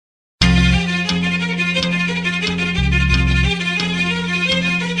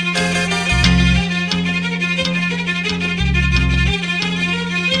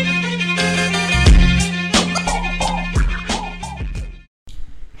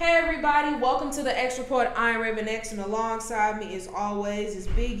Hey everybody, welcome to the X Report. I'm Raven X, and alongside me, as always, is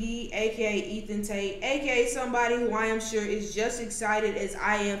Big E, aka Ethan Tate, aka somebody who I am sure is just excited as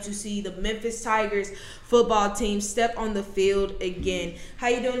I am to see the Memphis Tigers football team step on the field again. How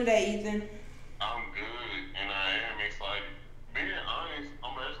you doing today, Ethan? I'm good, and I am excited. Being honest,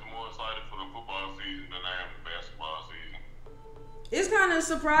 I'm actually more excited for the football season than I am the basketball season. It's kind of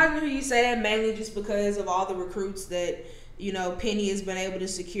surprising to hear you say that, mainly just because of all the recruits that Penny has been able to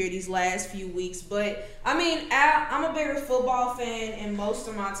secure these last few weeks. But I mean, I'm a bigger football fan, and most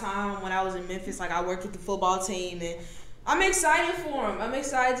of my time when I was in Memphis, like, I worked with the football team, and I'm excited for them. I'm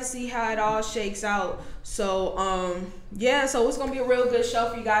excited to see how it all shakes out. So yeah, so it's gonna be a real good show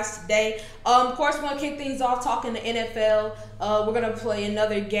for you guys today. Of course, we're gonna kick things off talking the NFL. We're gonna play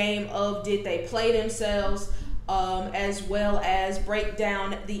another game of Did They Play Themselves? As well as break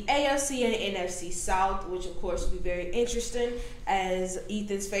down the AFC and NFC South, which of course will be very interesting as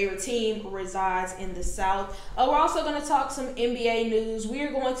Ethan's favorite team resides in the South. We're also going to talk some NBA news. We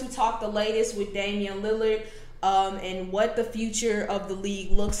are going to talk the latest with Damian Lillard and what the future of the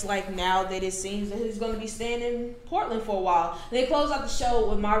league looks like now that it seems that he's going to be staying in Portland for a while. And then close out the show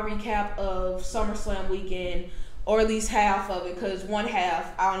with my recap of SummerSlam weekend, or at least half of it, because one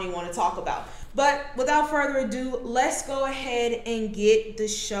half I don't even want to talk about. But without further ado, let's go ahead and get the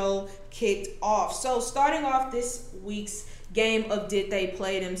show kicked off. So starting off this week's game of Did They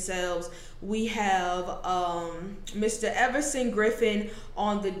Play Themselves, we have Mr. Everson Griffin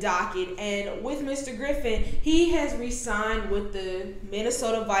on the docket. And with Mr. Griffin, he has re-signed with the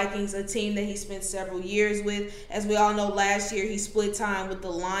Minnesota Vikings, a team that he spent several years with. As we all know, last year he split time with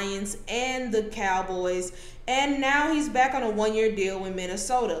the Lions and the Cowboys. And now he's back on a one-year deal with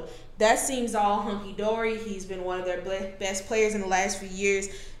Minnesota. That seems all hunky-dory. He's been one of their best players in the last few years.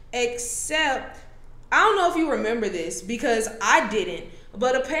 Except, I don't know if you remember this, because I didn't.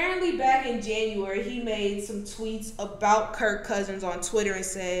 But apparently back in January, he made some tweets about Kirk Cousins on Twitter and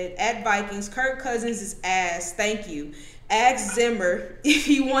said, at Vikings, Kirk Cousins is ass. Thank you. Ask Zimmer if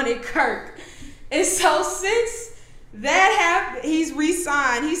he wanted Kirk. And so since that happened, he's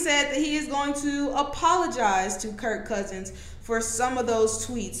re-signed. He said that he is going to apologize to Kirk Cousins for some of those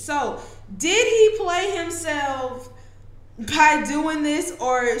tweets. So, did he play himself by doing this,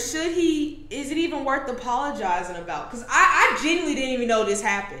 or is it even worth apologizing about? Because I genuinely didn't even know this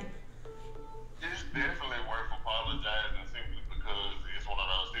happened. It's definitely worth apologizing simply because it's one of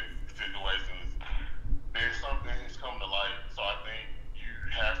those situations. There's something that's come to light, so I think you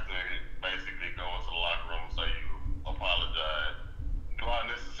have to basically go into the locker room and say you apologize. Do I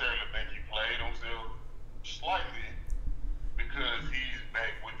necessarily think he played himself? Slightly, because he's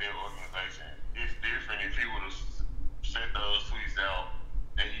back with their organization. It's different if he would have sent those tweets out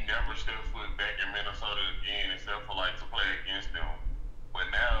and he never stepped foot back in Minnesota again except for to play against them. But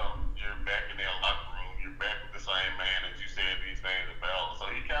now you're back in their locker room, you're back with the same man that you said these things about. So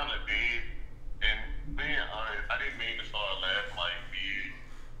he kind of did. And being honest, I didn't mean to start laughing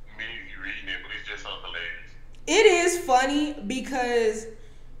me reading it, but it's just so hilarious. It is funny because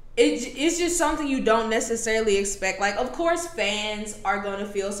it's just something you don't necessarily expect. Like, of course, fans are going to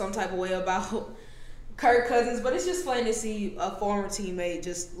feel some type of way about Kirk Cousins, but it's just funny to see a former teammate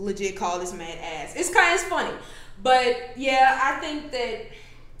just legit call this man ass. It's kind of funny. But, yeah, I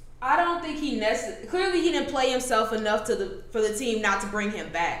don't think clearly he didn't play himself enough for the team not to bring him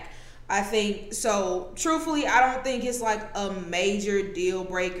back. I think, so, truthfully, I don't think it's like a major deal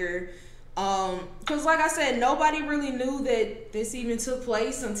breaker. Because like I said, nobody really knew that this even took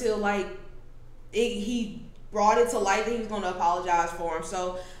place until he brought it to light that he was going to apologize for him.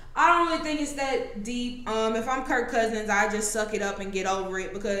 So I don't really think it's that deep. If I'm Kirk Cousins, I just suck it up and get over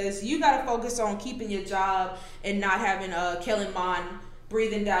it, because you got to focus on keeping your job and not having Kellen Mond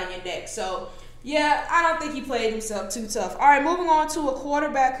breathing down your neck. So yeah, I don't think he played himself too tough. All right, moving on to a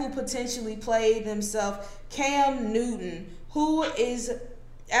quarterback who potentially played himself, Cam Newton, who is,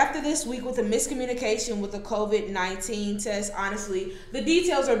 after this week with a miscommunication with the COVID-19 test, honestly, the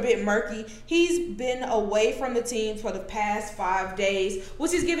details are a bit murky. He's been away from the team for the past 5 days,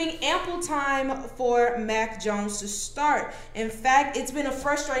 which is giving ample time for Mac Jones to start. In fact, it's been a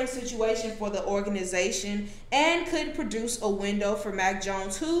frustrating situation for the organization and could produce a window for Mac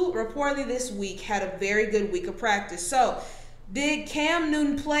Jones, who reportedly this week had a very good week of practice. So, did Cam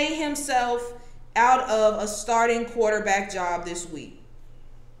Newton play himself out of a starting quarterback job this week?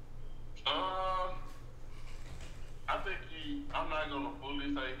 I think I'm not going to fully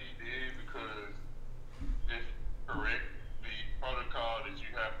say he did, because it's correct. The protocol that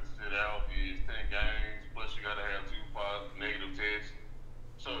you have to sit out is 10 games, plus you got to have 2 negative tests.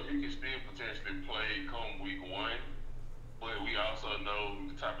 So he can still potentially play come week 1. But we we also know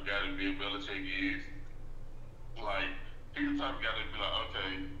the type of guy that Bill Belichick is. Like, he's the type of guy that be like,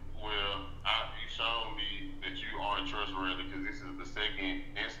 okay, well, you shown me that you aren't trustworthy because this is the second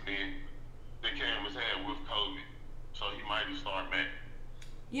incident that Cam has had with COVID. So he might just start back.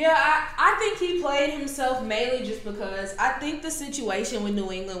 Yeah, I think he played himself mainly just because I think the situation with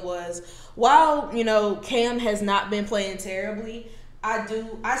New England was, while, you know, Cam has not been playing terribly,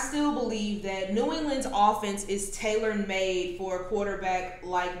 I still believe that New England's offense is tailor-made for a quarterback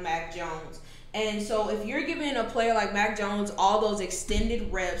like Mac Jones. And so if you're giving a player like Mac Jones all those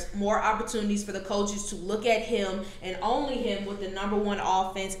extended reps, more opportunities for the coaches to look at him and only him with the number one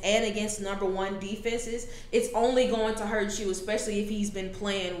offense and against number one defenses, it's only going to hurt you, especially if he's been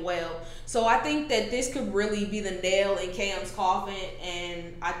playing well. So I think that this could really be the nail in Cam's coffin,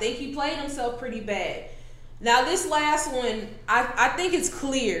 and I think he played himself pretty bad. Now this last one, I think it's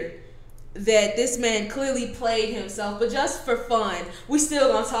clear that this man clearly played himself, but just for fun, we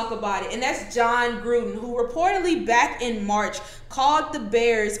still gonna talk about it. And that's John Gruden, who reportedly back in March called the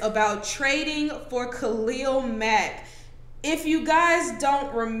Bears about trading for Khalil Mack. If you guys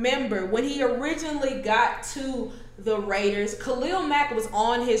don't remember, when he originally got to the Raiders, Khalil Mack was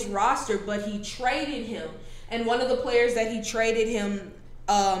on his roster, but he traded him. And one of the players that he traded him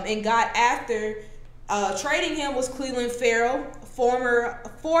and got after trading him was Clelin Ferrell, former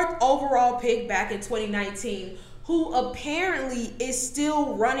 4th overall pick back in 2019, who apparently is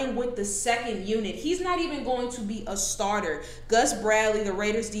still running with the second unit. He's not even going to be a starter. Gus Bradley, the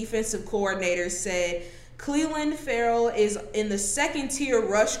Raiders defensive coordinator, said Clelin Ferrell is in the second-tier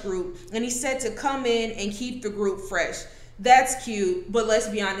rush group, and he's set to come in and keep the group fresh. That's cute, but let's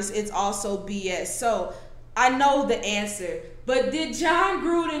be honest, it's also BS. So I know the answer, but did John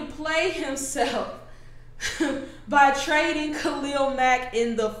Gruden play himself by trading Khalil Mack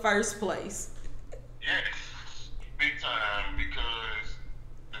in the first place? Yes, big time, because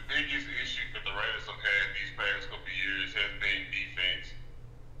the biggest issue that the Raiders have had these past couple of years has been defense.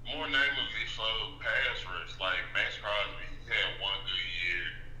 More namely, so pass rush. Like Max Crosby, he had one good year.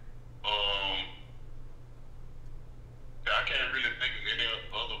 I can't really think of any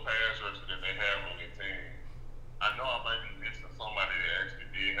other pass rush that they have on their team. I know I might be missing somebody that actually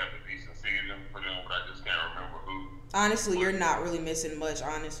did have a decent season for them, but I just can't remember who. Honestly, you're not really missing much,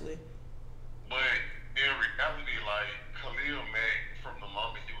 honestly. But in reality, like, Khalil Mack, from the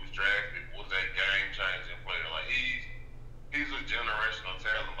moment he was drafted, was a game-changing player. Like, he's a generational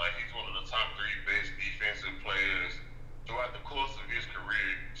talent. Like, he's one of the top 3 best defensive players throughout the course of his career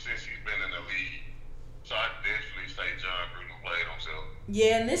since he's been in the league. So I definitely say John Gruden played himself.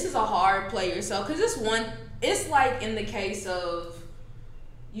 Yeah, and this is a hard play yourself, because it's like in the case of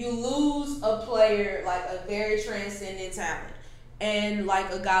you lose a player like a very transcendent talent and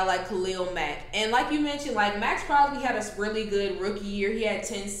like a guy like Khalil Mack. And like you mentioned, like Max Crosby had a really good rookie year. He had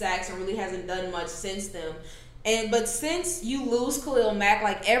 10 sacks and really hasn't done much since then. But since you lose Khalil Mack,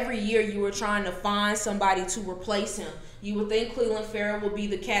 like every year you were trying to find somebody to replace him. You would think Clelin Ferrell would be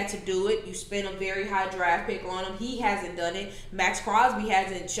the cat to do it. You spent a very high draft pick on him. He hasn't done it. Max Crosby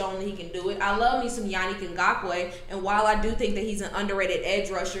hasn't shown that he can do it. I love me some Yannick Ngakoue, and while I do think that he's an underrated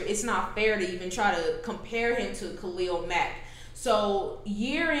edge rusher, it's not fair to even try to compare him to Khalil Mack. So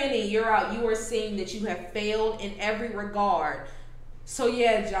year in and year out, you are seeing that you have failed in every regard. So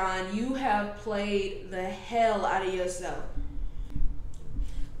yeah, John, you have played the hell out of yourself.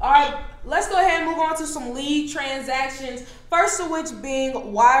 All right, let's go ahead and move on to some league transactions. First of which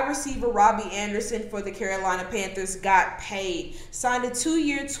being wide receiver Robbie Anderson for the Carolina Panthers got paid. Signed a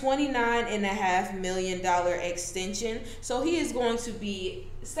 2-year, $29.5 million extension. So he is going to be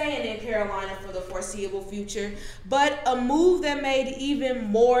staying in Carolina for the foreseeable future. But a move that made even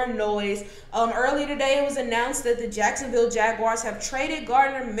more noise. Earlier today, it was announced that the Jacksonville Jaguars have traded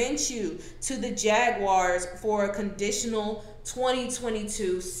Gardner Minshew to the Jaguars for a conditional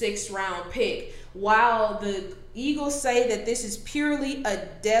 2022 6th-round pick, while the Eagles say that this is purely a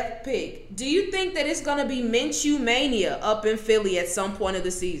depth pick. Do you think that it's going to be Minshew mania up in Philly at some point of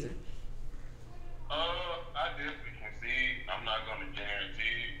the season? I definitely can see. I'm not going to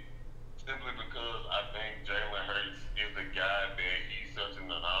guarantee, simply because I think Jalen Hurts is a guy that he's such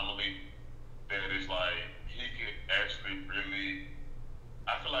an anomaly that it's like he could actually really.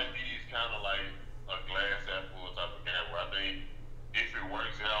 I feel like he's kind of like a glass half full type of guy where I think if it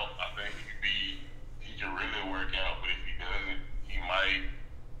works out, I think he can really work out. But if he doesn't, he's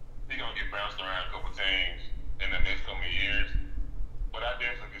gonna get bounced around a couple teams in the next couple of years. But I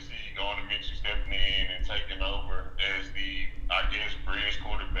definitely can see going to Mitchell stepping in and taking over as the, I guess, bridge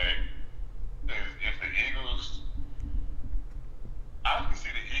quarterback. If the Eagles, I can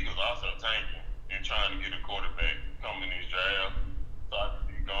see the Eagles also tanking and trying to get a quarterback coming in this draft.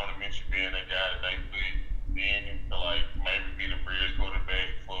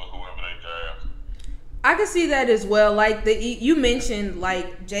 can see that as well. Like you mentioned,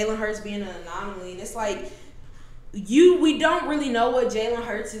 like Jalen Hurts being an anomaly, and it's like we don't really know what Jalen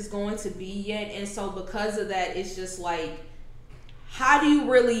Hurts is going to be yet, and so because of that, it's just like, how do you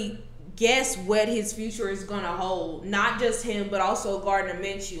really guess what his future is going to hold? Not just him, but also Gardner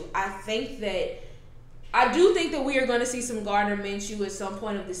Minshew. I do think that we are going to see some Gardner Minshew at some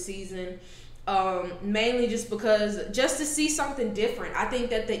point of the season. Mainly just to see something different. I think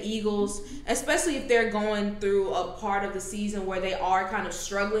that the Eagles, especially if they're going through a part of the season where they are kind of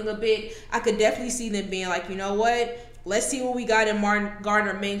struggling a bit, I could definitely see them being like, you know what? Let's see what we got in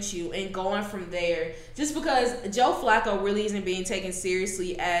Gardner Minshew and going from there. Just because Joe Flacco really isn't being taken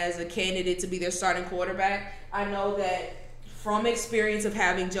seriously as a candidate to be their starting quarterback. I know that from experience of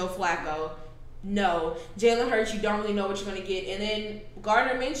having Joe Flacco. No, Jalen Hurts, you don't really know what you're going to get. And then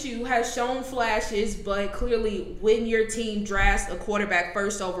Gardner Minshew has shown flashes, but clearly when your team drafts a quarterback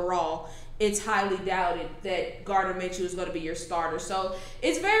first overall, it's highly doubted that Gardner Minshew is going to be your starter. So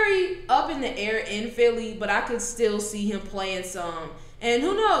it's very up in the air in Philly, but I could still see him playing some. And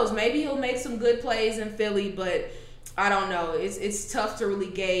who knows, maybe he'll make some good plays in Philly, but I don't know. It's tough to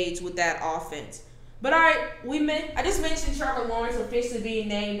really gauge with that offense. But all right, I just mentioned Trevor Lawrence officially being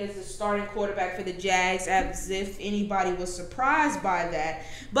named as the starting quarterback for the Jags, as if anybody was surprised by that.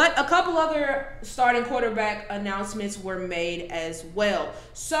 But a couple other starting quarterback announcements were made as well.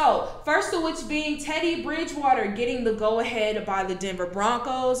 So, first of which being Teddy Bridgewater getting the go-ahead by the Denver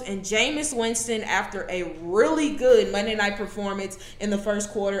Broncos, and Jameis Winston, after a really good Monday night performance in the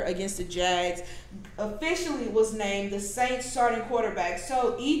first quarter against the Jags, officially was named the Saints starting quarterback.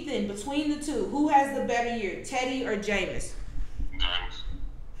 So, Ethan, between the two, who has the better year, Teddy or Jameis? Jameis.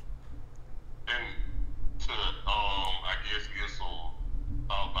 And to, I guess, get some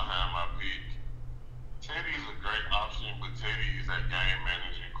thought behind my pick, Teddy's a great option, but Teddy is a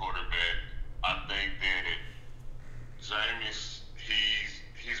game-managing quarterback. I think that Jameis,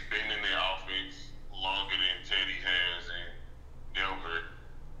 he's been in the offense longer than Teddy has in Denver,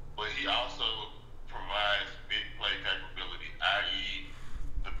 but he also provides big play capability, i.e.,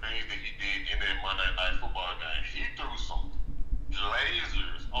 the things that he did in that Monday Night Football game. He threw some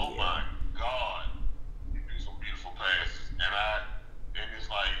lasers. Oh my God. He threw some beautiful passes. And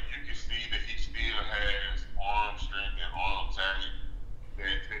it's like you can see that he still has arm strength and arm talent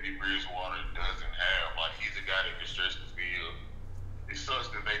that Teddy Bridgewater doesn't have. Like, he's a guy that can stretch the field. It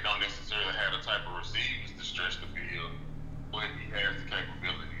sucks that they don't necessarily have the type of receivers to stretch the field, but he has the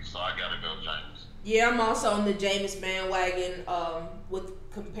capability. So I gotta go James. Yeah, I'm also on the Jameis bandwagon with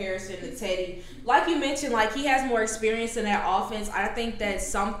comparison to Teddy. Like you mentioned, like, he has more experience in that offense. I think that's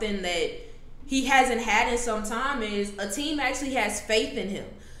something that he hasn't had in some time is a team actually has faith in him.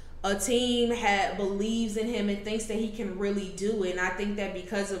 A team believes in him and thinks that he can really do it. And I think that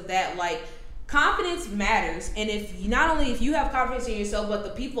because of that, like, confidence matters. And not only if you have confidence in yourself, but the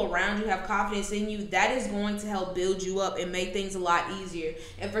people around you have confidence in you, that is going to help build you up and make things a lot easier.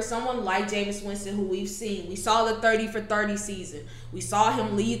 And for someone like Jameis Winston, who we saw the 30 for 30 season. We saw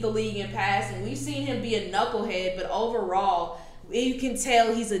him lead the league in passing. We've seen him be a knucklehead, but overall, you can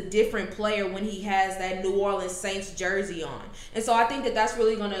tell he's a different player when he has that New Orleans Saints jersey on. And so I think that that's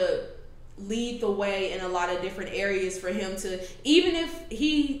really going to lead the way in a lot of different areas for him to, even if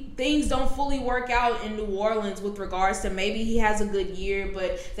things don't fully work out in New Orleans with regards to maybe he has a good year,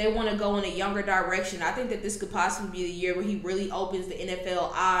 but they want to go in a younger direction. I think that this could possibly be the year where he really opens the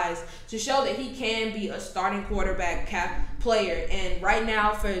NFL eyes to show that he can be a starting quarterback player. And right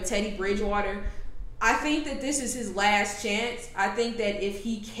now for Teddy Bridgewater, I think that this is his last chance. I think that if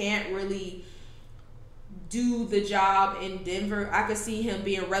he can't really do the job in Denver, I could see him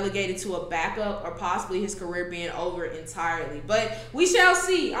being relegated to a backup or possibly his career being over entirely. But we shall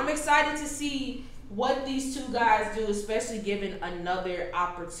see. I'm excited to see what these two guys do, especially given another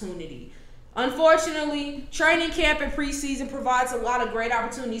opportunity. Unfortunately, training camp and preseason provides a lot of great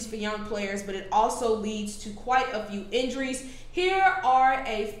opportunities for young players, but it also leads to quite a few injuries. Here are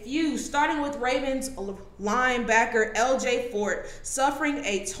a few, starting with Ravens linebacker LJ Fort suffering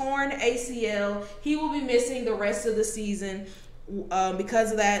a torn ACL. He will be missing the rest of the season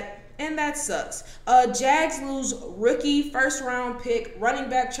because of that, and that sucks. Jags lose rookie first-round pick running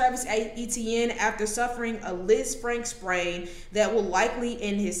back Travis Etienne after suffering a Liz Frank sprain that will likely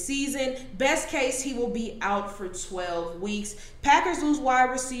end his season. Best case, he will be out for 12 weeks. Packers lose wide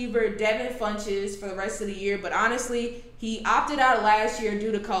receiver Devin Funchess for the rest of the year, but honestly, he opted out last year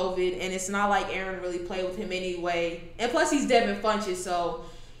due to COVID, and it's not like Aaron really played with him anyway. And plus, he's Devin Funchess, so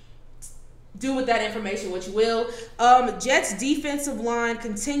do with that information what you will. Jets defensive line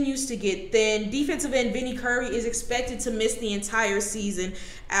continues to get thin. Defensive end Vinny Curry is expected to miss the entire season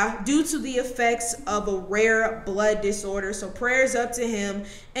due to the effects of a rare blood disorder. So prayers up to him.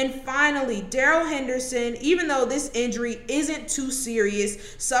 And finally, Darrell Henderson, even though this injury isn't too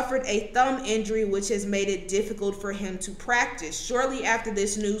serious, suffered a thumb injury which has made it difficult for him to practice. Shortly after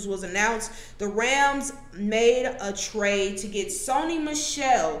this news was announced, the Rams made a trade to get Sony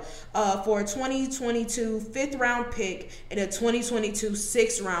Michel for a 2022 fifth-round pick and a 2022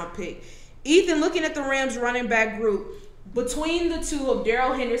 sixth-round pick. Ethan, looking at the Rams running back group, between the two of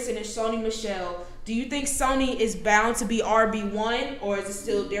Darrell Henderson and Sony Michel, do you think Sony is bound to be RB1, or is it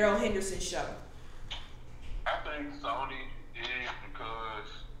still Darrell Henderson's show? I think Sony is, because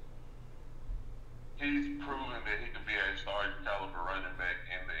he's proven that he could be a starting caliber running back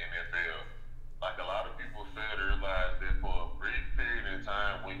in the NFL. Like, a lot of people fail to realize that for a brief period in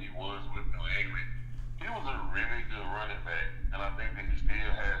time when he was with New England, he was a really good running back, and I think that he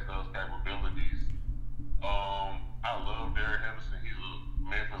still has those capabilities. I love Darrell Henderson. He's a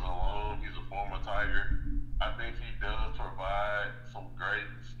Memphis alum. He's a former Tiger. I think he does provide some great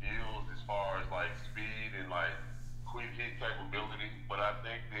skills as far as like speed and like quick hit capability. But I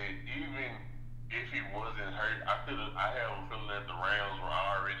think that even if he wasn't hurt, I have a feeling that the Rams were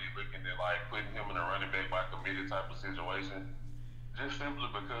already looking at like putting him in a running back by committee type of situation, just simply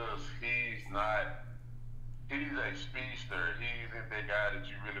because he's a speedster. He isn't that guy that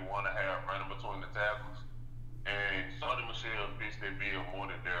you really want to have running between the tackles. And Sony Michel fits that bill more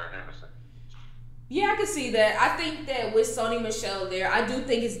than Darrell Henderson. Yeah, I can see that. I think that with Sony Michel there, I do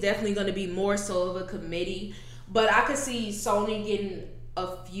think it's definitely going to be more so of a committee. But I could see Sony getting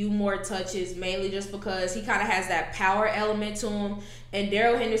a few more touches, mainly just because he kind of has that power element to him, and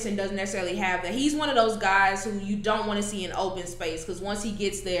Darrell Henderson doesn't necessarily have that. He's one of those guys who you don't want to see in open space, because once he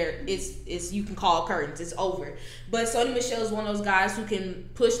gets there, it's you can call curtains, it's over. But Sony Michel is one of those guys who can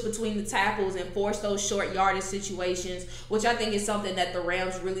push between the tackles and force those short yardage situations, which I think is something that the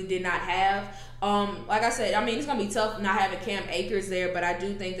Rams really did not have. Like I said, I mean, it's gonna be tough not having Cam Akers there, but I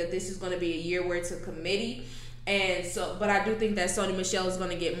do think that this is gonna be a year where it's a committee. And so, but I do think that Sony Michel is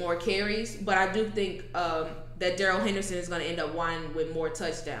going to get more carries. But I do think that Darrell Henderson is going to end up winning with more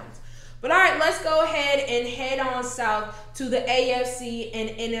touchdowns. But all right, let's go ahead and head on south to the AFC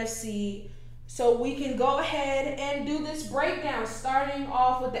and NFC, so we can go ahead and do this breakdown. Starting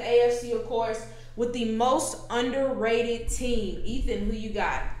off with the AFC, of course, with the most underrated team. Ethan, who you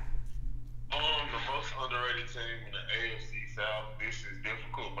got? The most underrated team in the AFC South. This is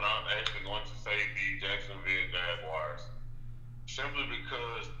difficult, but I'm actually going to say the Jacksonville Jaguars. Simply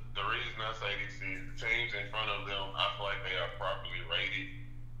because the reason I say this is the teams in front of them, I feel like they are properly rated,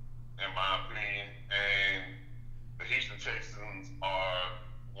 in my opinion. And the Houston Texans are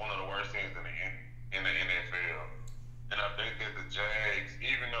one of the worst teams in the NFL. And I think that the Jags,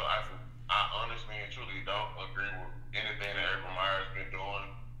 even though I honestly and truly don't agree with anything that Urban Meyer's been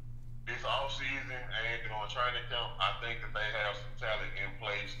doing this offseason and during training camp, I think that they have some talent in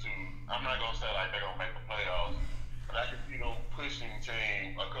place to, I'm not going to say like they're going to make the playoffs, but I can see them pushing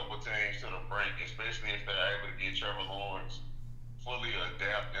a couple teams to the brink, especially if they're able to get Trevor Lawrence fully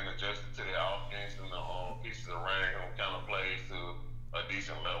adapt and adjusted to the offense and the pieces around him kind of plays to a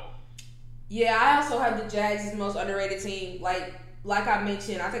decent level. Yeah, I also have the Jags as the most underrated team. Like I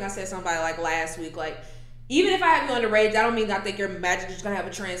mentioned, I think I said something like last week, like, even if I have you underrated, that don't mean I think your Magic is going to have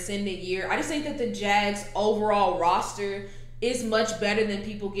a transcendent year. I just think that the Jags' overall roster is much better than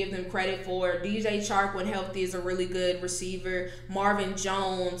people give them credit for. DJ Chark, when healthy, is a really good receiver. Marvin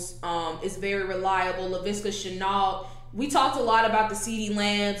Jones is very reliable. Laviska Shenault. We talked a lot about the CeeDee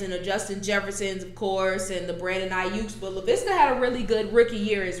Lambs and the Justin Jeffersons, of course, and the Brandon Ayuks, but Laviska had a really good rookie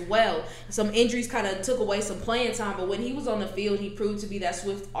year as well. Some injuries kind of took away some playing time, but when he was on the field, he proved to be that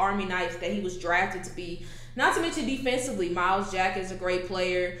Swift Army knife that he was drafted to be. Not to mention defensively, Miles Jack is a great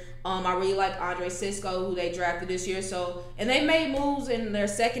player. I really like Andre Sisco, who they drafted this year. And they made moves in their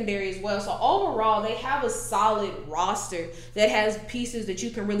secondary as well. So overall, they have a solid roster that has pieces that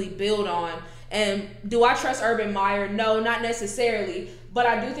you can really build on. And do I trust Urban Meyer? No, not necessarily. But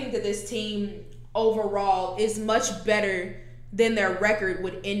I do think that this team overall is much better than their record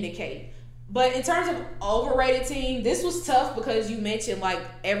would indicate. But in terms of overrated team, this was tough because you mentioned like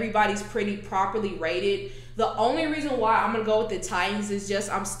everybody's pretty properly rated. The only reason why I'm going to go with the Titans is just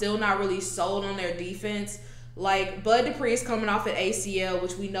I'm still not really sold on their defense. Like, Bud Dupree is coming off an ACL,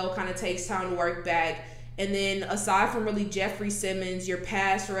 which we know kind of takes time to work back. And then aside from really Jeffrey Simmons, your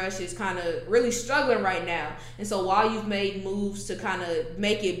pass rush is kind of really struggling right now. And so while you've made moves to kind of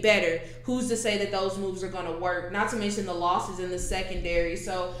make it better, who's to say that those moves are going to work? Not to mention the losses in the secondary.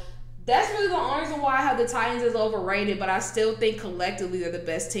 So That's really the only reason why I have the Titans as overrated, but I still think collectively they're the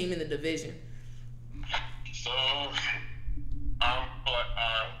best team in the division. So, I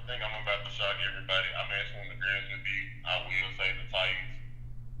think I'm about to shock everybody. I'm actually in agreement with you. I will say the Titans,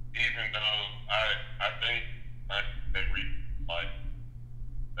 even though I think like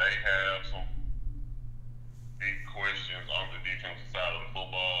they have some big questions on the defensive side of the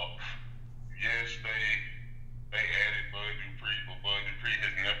football. Yes, they added Bud Dupree, but Bud Dupree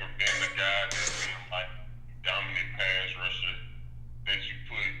has never been the guy that's been like dominant pass rusher that you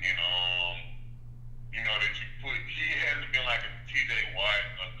put in he hasn't been like a TJ Watt,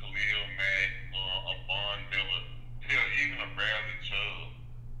 a Khalil Mack, a Von Miller, hell, even a Bradley Chubb.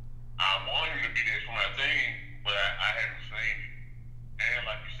 I want him to be there for my team, but I haven't seen it. And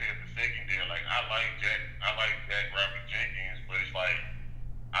like you said, the secondary, like I like Jack Robert Jenkins, but it's like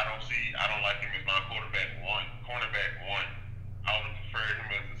I don't like him as my cornerback one. I would have preferred him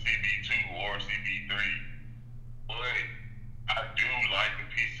as a CB2 or CB3. But I do like the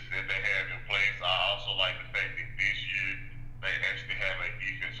pieces that they have in place. I also like the fact that this year they actually have a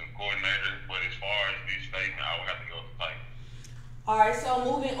defensive coordinator. But as far as this statement, I would have to go with the Titans. All right, so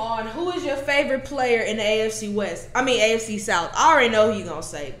moving on. Who is your favorite player in the AFC West? I mean, AFC South. I already know who you're going to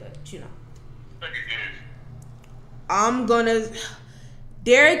say, but you know. Take a guess. I'm going to...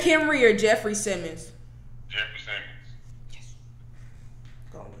 Derrick Henry or Jeffrey Simmons? Jeffrey Simmons. Yes.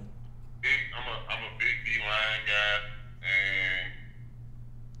 Go on. I'm a big D-line guy, and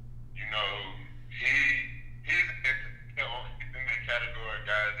you know he's in the category of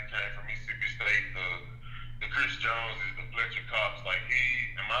guys that came from Mississippi State. The Chris Jones is the Fletcher Cox. Like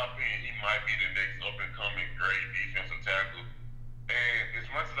in my opinion, he might be the next up and coming great defensive tackle. And as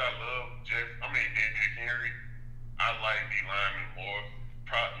much as I love Derrick Henry, I like D-linemen more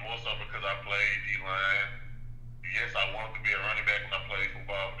so because I played D-line. Yes, I wanted to be a running back when I played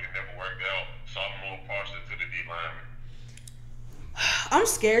football, but it never worked out. So I'm more partial to the D-lineman. I'm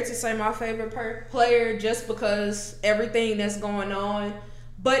scared to say my favorite player just because everything that's going on.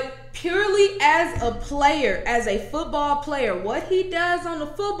 But purely as a player, as a football player, what he does on the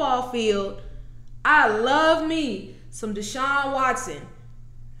football field, I love me some Deshaun Watson.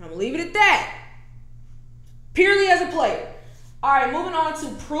 I'm going to leave it at that. Purely as a player. All right, moving on to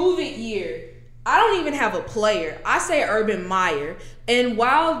prove it year. I don't even have a player. I say Urban Meyer. And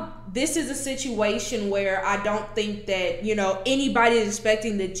while this is a situation where I don't think that, anybody is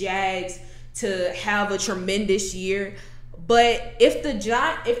expecting the Jags to have a tremendous year, but if the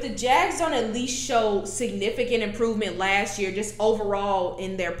Jags don't at least show significant improvement last year, just overall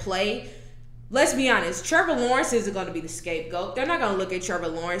in their play, let's be honest, Trevor Lawrence isn't going to be the scapegoat. They're not going to look at Trevor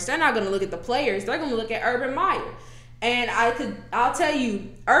Lawrence. They're not going to look at the players. They're going to look at Urban Meyer. And I'll tell you,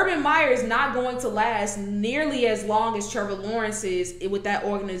 Urban Meyer is not going to last nearly as long as Trevor Lawrence is with that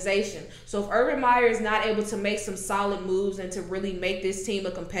organization. So if Urban Meyer is not able to make some solid moves and to really make this team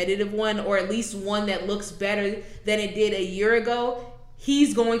a competitive one, or at least one that looks better than it did a year ago,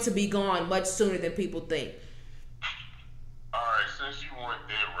 he's going to be gone much sooner than people think. All right, since you went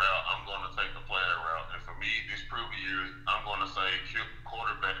that route, I'm going to take the player route. And for me, this prove year, I'm going to say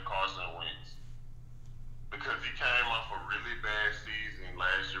quarterback Carson Wentz. Because he came off a really bad season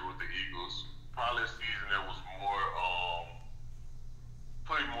last year with the Eagles. Probably a season that was more,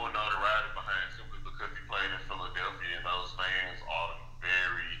 putting more notoriety behind simply because he played in Philadelphia and those fans are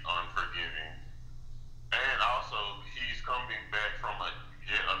very unforgiving. And also, he's coming back from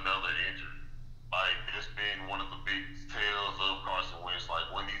yet another injury. Like, it's been one of the big tales of Carson Wentz. Like,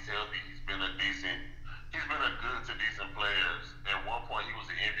 when he's healthy, he's been a good to decent player. At one point, he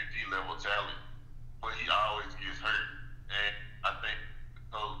was an MVP level talent. But he always gets hurt. And I think the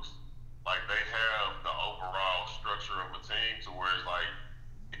coach, they have the overall structure of a team to where it's like,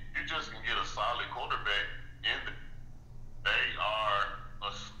 if you just can get a solid quarterback they are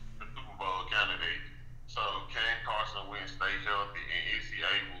a Super Bowl candidate. So can Carson Wentz stay healthy, and is he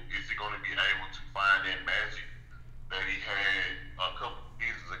going to be able to find that magic that he had a couple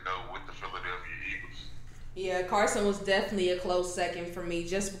seasons ago with the Philadelphia Eagles? Yeah, Carson was definitely a close second for me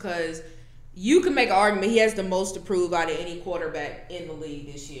just because you can make an argument he has the most to prove out of any quarterback in the league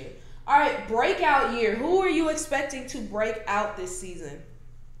this year. All right, breakout year. Who are you expecting to break out this season?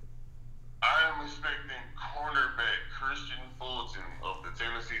 I am expecting cornerback Christian Fulton of the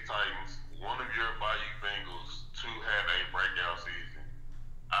Tennessee Titans, one of your Bayou Bengals, to have a breakout season.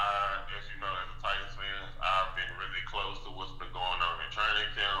 As you know, as a Titans fan, I've been really close to what's been going on in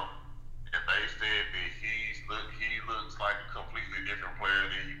training camp, and they said that he looks like a completely different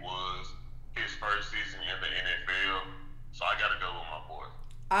player than he was his first season in the NFL. So I got to go with my boy.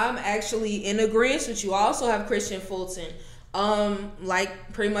 I'm actually in agreement with you. I also have Christian Fulton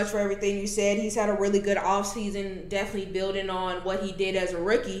Like pretty much for everything you said, he's had a really good offseason, definitely building on what he did as a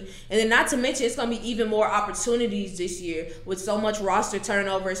rookie. And then not to mention, it's going to be even more opportunities this year with so much roster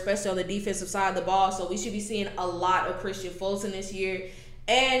turnover, especially on the defensive side of the ball. So we should be seeing a lot of Christian Fulton this year.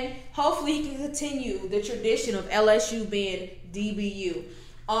 And hopefully he can continue the tradition of LSU being DBU.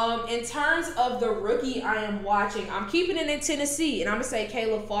 In terms of the rookie I am watching, I'm keeping it in Tennessee, and I'm going to say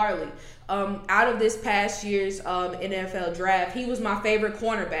Caleb Farley. Out of this past year's NFL draft, he was my favorite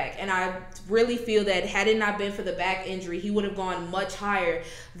cornerback, and I really feel that had it not been for the back injury, he would have gone much higher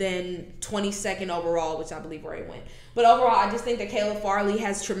than 22nd overall, which I believe where he went. But overall, I just think that Caleb Farley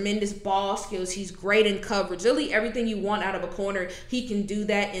has tremendous ball skills. He's great in coverage. Really everything you want out of a corner, he can do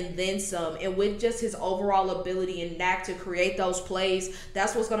that and then some. And with just his overall ability and knack to create those plays,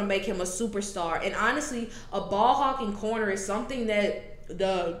 that's what's going to make him a superstar. And honestly, a ball-hawking corner is something that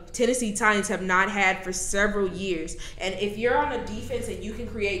the Tennessee Titans have not had for several years. And if you're on a defense and you can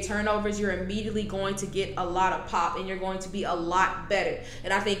create turnovers, you're immediately going to get a lot of pop and you're going to be a lot better.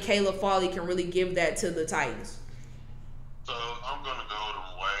 And I think Caleb Farley can really give that to the Titans. So I'm going to go with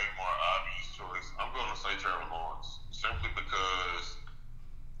a way more obvious choice. I'm going to say Trevor Lawrence, simply because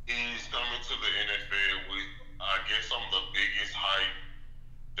he's coming to the NFL with, I guess, some of the biggest hype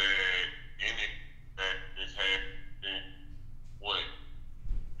that has had in what?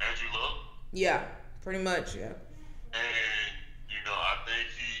 Andrew Luck? Yeah, pretty much, yeah. And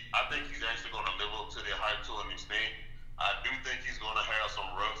I think he's actually going to live up to the hype to an extent. I do think he's going to have some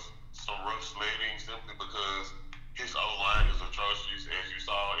rough sledding simply because his O-line is atrocious, as you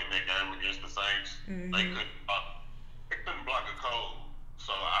saw in that game against the Saints. Mm-hmm. They couldn't block a cold.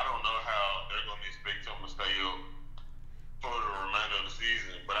 So I don't know how they're going to expect him to stay up for the remainder of the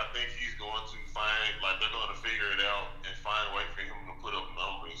season. But I think he's going to they're going to figure it out and find a way for him to put up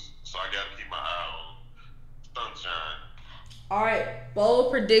numbers. So I got to keep my eye on Sunshine. All right,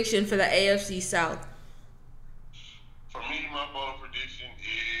 bold prediction for the AFC South. For me, my bold prediction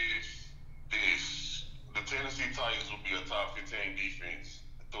is this. The Tennessee Titans will be a top 15 defense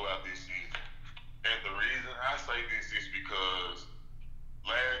throughout this season. And the reason I say this is because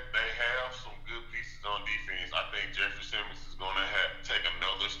they have some good pieces on defense. I think Jeffrey Simmons is going to take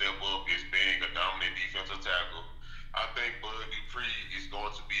another step up as being a dominant defensive tackle. I think Bud Dupree is going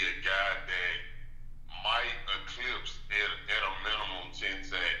to be a guy that might eclipse at a minimum 10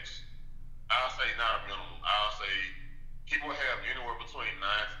 sacks. I'll say not a minimum. I'll say he will have anywhere between 9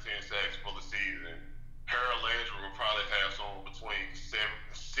 to 10 sacks for the season. Harold Landry will probably have somewhere between 6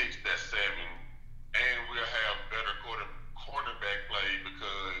 to 7. And we'll have better cornerback play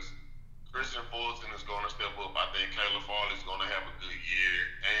because Christian Fulton is going to step up. I think Caleb Farley is going to have a good year.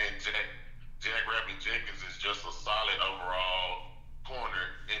 And Jack Rabbit Jenkins is just a solid overall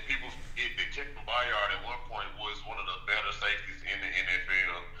corner. And people forget that Kevin Byard at one point was one of the better safeties in the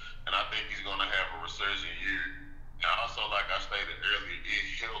NFL. And I think he's going to have a resurgent year. And also, like I stated earlier, it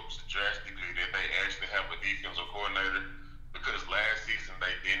helps drastically that they actually have a defensive coordinator because last season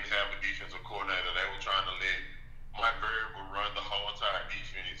they didn't have a defensive coordinator. They were trying to let Mike Vrabel run the whole entire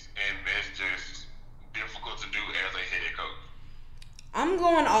defense, and that's just difficult to do as a head coach. I'm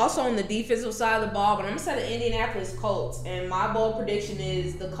going also on the defensive side of the ball, but I'm going to say the Indianapolis Colts. And my bold prediction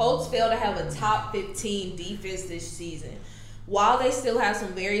is the Colts fail to have a top 15 defense this season. While they still have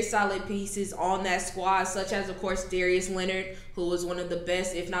some very solid pieces on that squad, such as, of course, Darius Leonard, who was one of the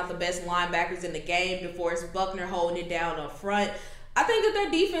best, if not the best linebackers in the game, DeForest Buckner holding it down up front, I think that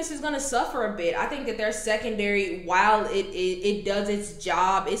their defense is going to suffer a bit. I think that their secondary, while it does its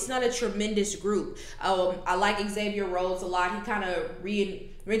job, it's not a tremendous group. I like Xavier Rhodes a lot. He kind of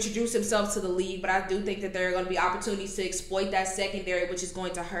reintroduced himself to the league, but I do think that there are going to be opportunities to exploit that secondary, which is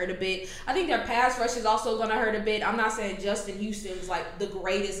going to hurt a bit. I think their pass rush is also going to hurt a bit. I'm not saying Justin Houston was like the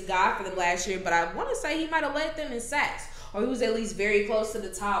greatest guy for them last year, but I want to say he might have led them in sacks, or he was at least very close to the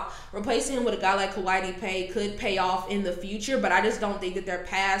top. Replacing him with a guy like Kawhi Pay could pay off in the future, but I just don't think that their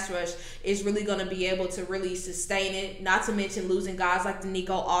pass rush is really going to be able to really sustain it, not to mention losing guys like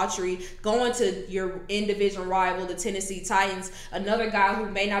Danico Autry, going to your in-division rival, the Tennessee Titans, another guy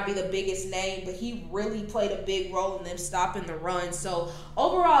who may not be the biggest name, but he really played a big role in them stopping the run. So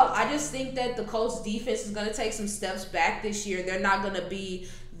overall, I just think that the Colts defense is going to take some steps back this year. They're not going to be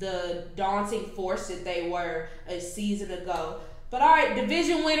the daunting force that they were a season ago. But all right,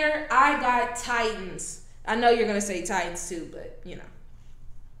 division winner, I got Titans. I know you're going to say Titans too, but you know.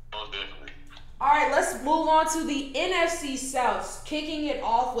 Most definitely. All right, let's move on to the NFC South. Kicking it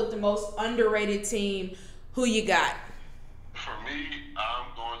off with the most underrated team. Who you got? For me, I'm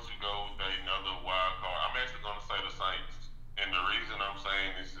going to go with another wild card. I'm actually going to say the Saints. And the reason I'm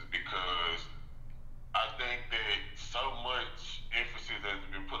saying this is because I think that so much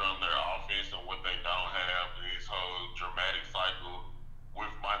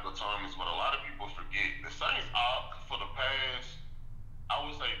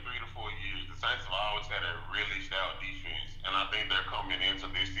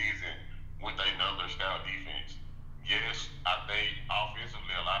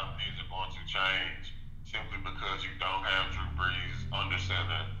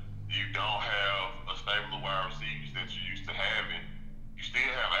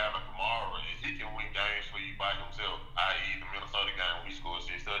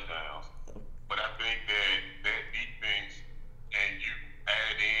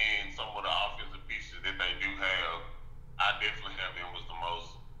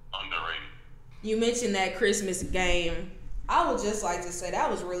you mentioned that Christmas game. I would just like to say that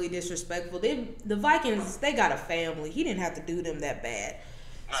was really disrespectful. The Vikings, they got a family. He didn't have to do them that bad.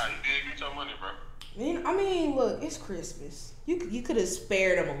 Nah, you did get your money, bro. I mean, look, it's Christmas. You could have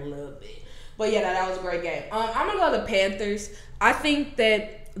spared them a little bit. But yeah, that was a great game. I'm gonna go to the Panthers. I think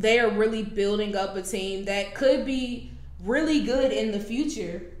that they are really building up a team that could be really good in the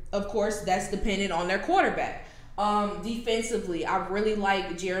future. Of course, that's dependent on their quarterback. Defensively, I really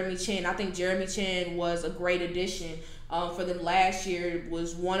like Jeremy Chin. I think Jeremy Chin was a great addition for them last year.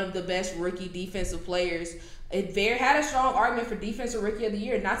 Was one of the best rookie defensive players. It had a strong argument for Defensive Rookie of the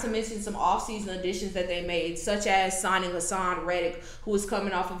Year, not to mention some offseason additions that they made, such as signing Hassan Reddick, who was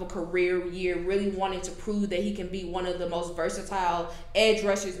coming off of a career year, really wanting to prove that he can be one of the most versatile edge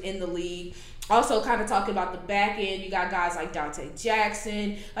rushers in the league. Also, kind of talking about the back end, you got guys like Dante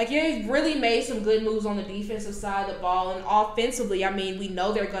Jackson. Like, yeah, he's really made some good moves on the defensive side of the ball. And offensively, I mean, we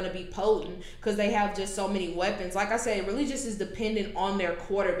know they're going to be potent because they have just so many weapons. Like I said, it really just is dependent on their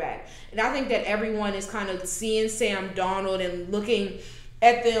quarterback. And I think that everyone is kind of seeing Sam Darnold and looking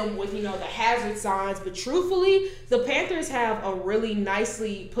at them with, the hazard signs. But truthfully, the Panthers have a really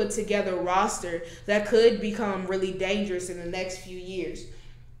nicely put together roster that could become really dangerous in the next few years.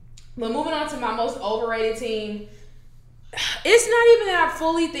 But moving on to my most overrated team, it's not even that I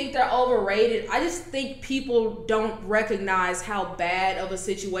fully think they're overrated. I just think people don't recognize how bad of a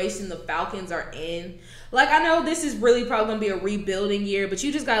situation the Falcons are in. Like, I know this is really probably going to be a rebuilding year, but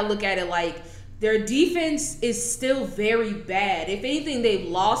you just got to look at it like their defense is still very bad. If anything, they've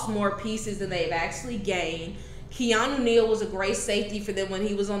lost more pieces than they've actually gained. Keanu Neal was a great safety for them when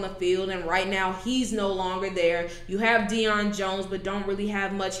he was on the field, and right now he's no longer there. You have Deion Jones, but don't really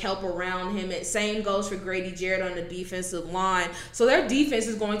have much help around him. Same goes for Grady Jarrett on the defensive line. So their defense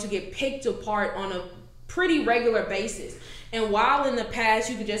is going to get picked apart on a pretty regular basis. And while in the past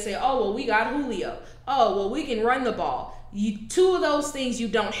you could just say, oh, well, we got Julio. Oh, well, we can run the ball. Two of those things you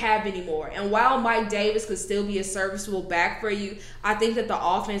don't have anymore. And while Mike Davis could still be a serviceable back for you, I think that the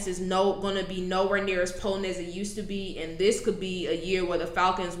offense is going to be nowhere near as potent as it used to be. And this could be a year where the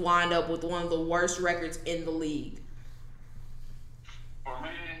Falcons wind up with one of the worst records in the league. For me,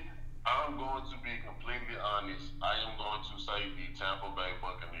 I'm going to be completely honest. I am going to say the Tampa Bay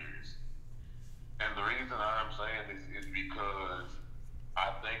Buccaneers. And the reason I'm saying this is because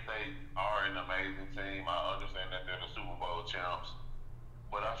I think they are an amazing team. I understand that they're the Super Bowl champs.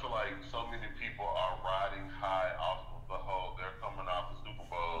 But I feel like so many people are riding high off of the whole, they're coming off the Super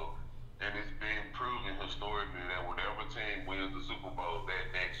Bowl. And it's been proven historically that whatever team wins the Super Bowl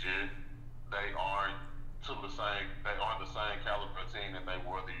that next year, they aren't the same caliber team that they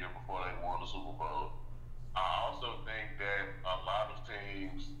were the year before they won the Super Bowl. I also think that a lot of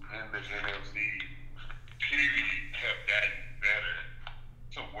teams in the NFC period have gotten better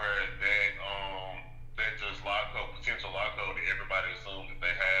to where that just potential lockhold that everybody assumes that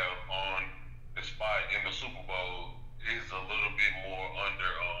they have on the spot in the Super Bowl is a little bit more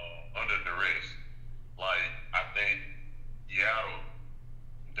under duress. Like, I think Seattle,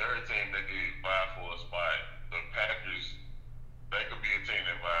 they're a team that could vie for a spot. The Packers, they could be a team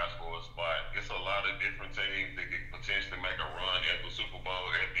that vies for a spot. It's a lot of different teams that could potentially make a run at the Super Bowl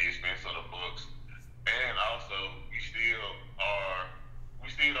at the expense of the Bucs. And also, we still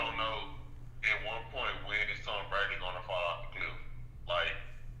don't know at one point when is Tom Brady going to fall off the cliff. Like,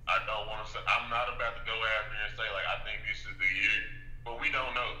 I don't want to say, I'm not about to go out here and say, like, I think this is the year, but we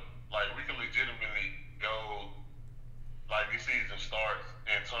don't know. Like, we can legitimately go, like, this season starts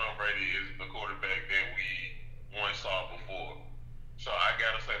and Tom Brady is the quarterback that we once saw before. So I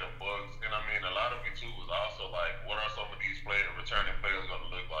got to say the Bucs, and I mean, a lot of it too was also like, what are some of these returning players going to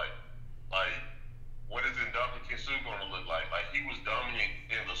look like? Like, what is Ndamukong Suh going to look like? Like, he was dominant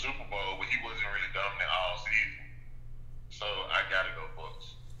in the Super Bowl, but he wasn't really dominant all season. So I got to go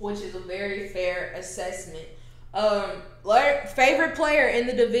Bucs. Which is a very fair assessment. Favorite player in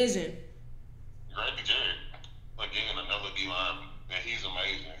the division? Grady Jarrett. Again, another D-lineman, and he's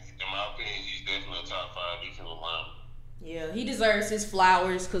amazing. In my opinion, he's definitely a top 5 defensive lineman. Yeah, he deserves his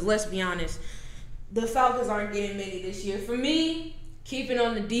flowers because, let's be honest, the Falcons aren't getting many this year. For me, keeping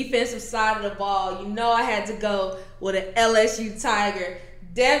on the defensive side of the ball, I had to go with an LSU Tiger,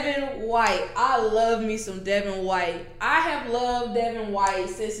 Devin White. I love me some Devin White. I have loved Devin White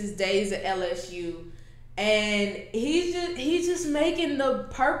since his days at LSU. And he's just making the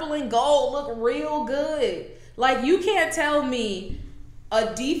purple and gold look real good. Like, you can't tell me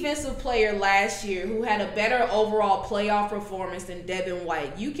a defensive player last year who had a better overall playoff performance than Devin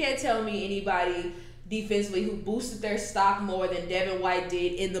White. You can't tell me anybody defensively who boosted their stock more than Devin White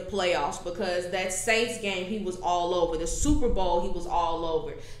did in the playoffs, because that Saints game, he was all over. The Super Bowl, he was all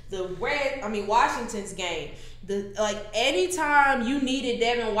over. Washington's game, anytime you needed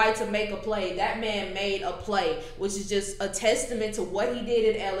Devin White to make a play, that man made a play, which is just a testament to what he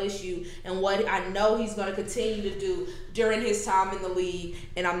did at LSU and what I know he's going to continue to do during his time in the league.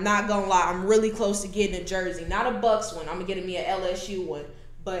 And I'm not going to lie, I'm really close to getting a jersey. Not a Bucks one. I'm going to get me an LSU one.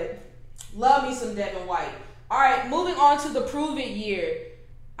 But love me some Devin White. All right, moving on to the prove it year.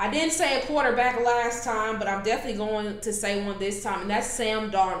 I didn't say a quarterback last time, but I'm definitely going to say one this time, and that's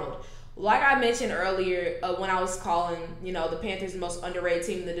Sam Darnold. Like I mentioned earlier when I was calling, the Panthers the most underrated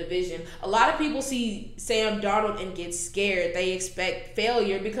team in the division, a lot of people see Sam Darnold and get scared. They expect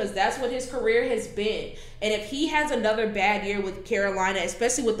failure because that's what his career has been. And if he has another bad year with Carolina,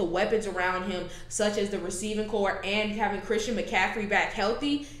 especially with the weapons around him, such as the receiving core and having Christian McCaffrey back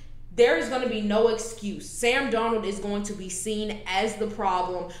healthy, there is going to be no excuse. Sam Darnold is going to be seen as the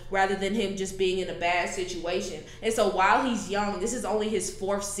problem rather than him just being in a bad situation. And so while he's young, this is only his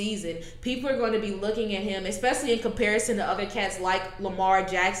 4th season, people are going to be looking at him, especially in comparison to other cats like Lamar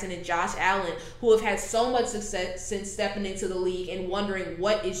Jackson and Josh Allen, who have had so much success since stepping into the league, and wondering,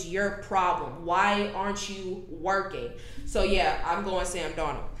 what is your problem? Why aren't you working? So yeah, I'm going Sam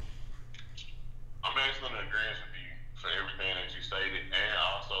Darnold. I'm actually in agreement with you for everything that you stated, and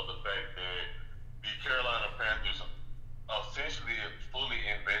also the fact that the Carolina Panthers essentially fully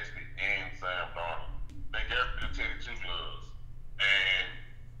invested in Sam Darnold. They got rid of Teddy Two Gloves, and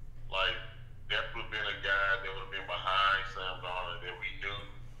that would have been a guy that would have been behind Sam Darnold that we knew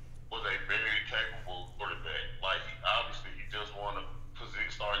was a very capable quarterback. He just won a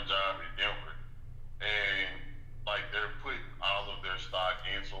starting job in Denver, and they're putting all of their stock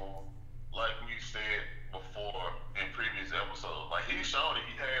into him. Like we said before in previous episodes, he's shown that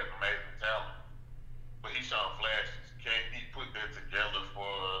he has amazing talent, but he's shown flashes. Can he put that together for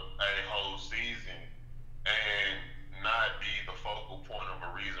a whole season and not be the focal point of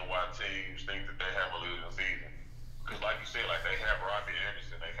a reason why teams think that they have a losing season? Because like you said, they have Robbie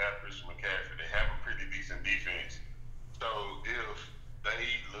Anderson, they have Christian McCaffrey, they have a pretty decent defense. So if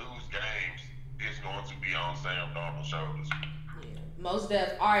they lose games, it's going to be on Sam Darnold's shoulders. Most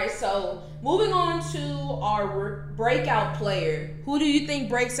def. All right, so moving on to our breakout player. Who do you think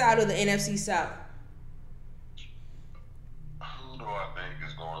breaks out of the NFC South? Who do I think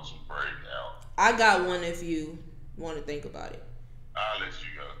is going to break out? I got one if you want to think about it. I'll let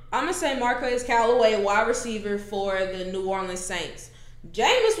you go. I'm going to say Marquez Callaway, wide receiver for the New Orleans Saints.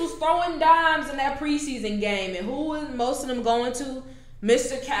 Jameis was throwing dimes in that preseason game, and who was most of them going to?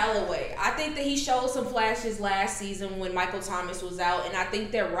 Mr. Callaway. I think that he showed some flashes last season when Michael Thomas was out, and I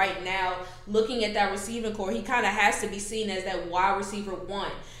think that right now, looking at that receiving core, he kind of has to be seen as that wide receiver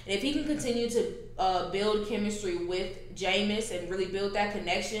one. And if he can continue to build chemistry with Jameis and really build that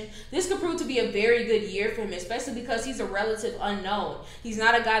connection, this could prove to be a very good year for him, especially because he's a relative unknown. He's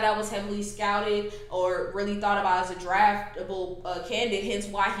not a guy that was heavily scouted or really thought about as a draftable candidate, hence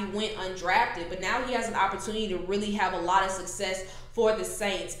why he went undrafted. But now he has an opportunity to really have a lot of success for the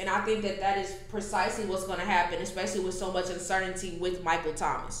Saints, and I think that is precisely what's going to happen, especially with so much uncertainty with Michael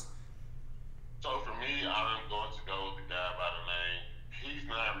Thomas. So for me, I'm going to go with the guy by the name. He's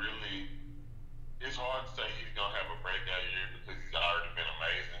not really. It's hard to say he's going to have a breakout year because he's already been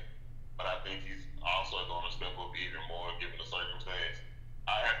amazing, but I think he's also going to step up even more given the circumstance.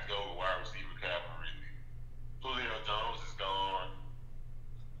 I have to go with wide receiver Calvin Ridley. Julio Jones is gone.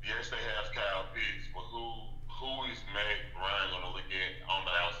 Yes, they have Kyle Pitts, but who is Matt Ryan going to look at on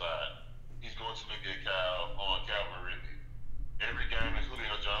the outside? He's going to look at Calvin Ridley. Every game that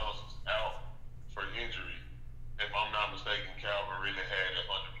Julio Jones was out for injury, if I'm not mistaken, Calvin Ridley had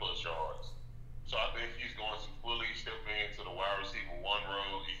 100+ yards. So I think he's going to fully step into the wide receiver one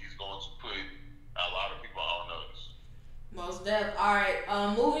role, and he's going to put a lot of people on notice. Most def. All right,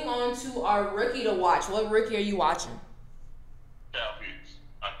 moving on to our rookie to watch. What rookie are you watching? Kyle Pitts.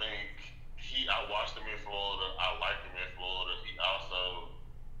 I think I watched him in Florida. I liked him in Florida.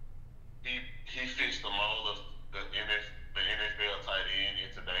 He fits the mold of the NFL tight end in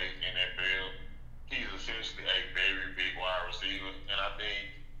today's NFL. He's essentially a very big wide receiver, and I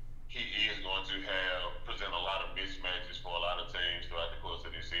think he is going to present a lot of mismatches for a lot of teams throughout the course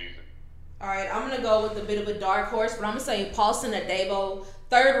of this season. All right, I'm going to go with a bit of a dark horse, but I'm going to say Paulson Adebo,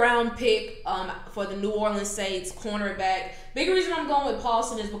 3rd-round pick for the New Orleans Saints, cornerback. Big reason I'm going with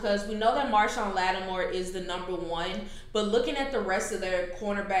Paulson is because we know that Marshawn Lattimore is the number one, but looking at the rest of their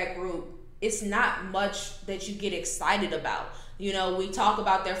cornerback group, it's not much that you get excited about. We talk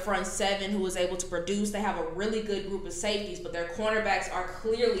about their front seven who was able to produce. They have a really good group of safeties, but their cornerbacks are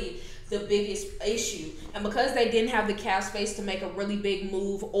clearly the biggest issue. And because they didn't have the cap space to make a really big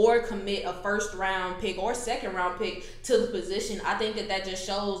move or commit a first round pick or second round pick to the position, I think that just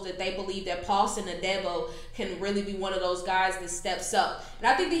shows that they believe that Paulson Adebo can really be one of those guys that steps up. And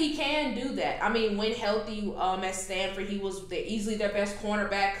I think that he can do that. I mean, when healthy at Stanford, he was easily their best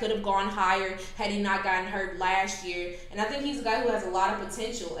cornerback, could have gone higher had he not gotten hurt last year. And I think he's a guy who has a lot of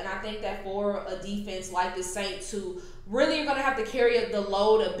potential. And I think that for a defense like the Saints, who really are going to have to carry the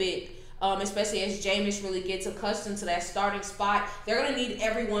load a bit, especially as Jameis really gets accustomed to that starting spot, they're going to need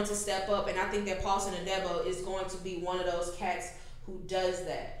everyone to step up. And I think that Paulson Adebo is going to be one of those cats who does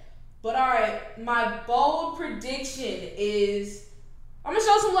that. But all right, my bold prediction is I'm going to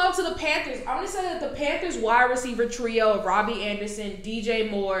show some love to the Panthers. I'm going to say that the Panthers wide receiver trio of Robbie Anderson, DJ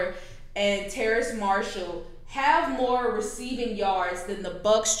Moore, and Terrace Marshall have more receiving yards than the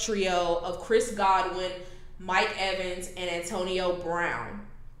Bucs trio of Chris Godwin, Mike Evans, and Antonio Brown.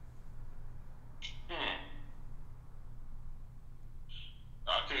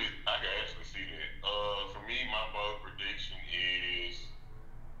 I can actually see that. For me, my bold prediction is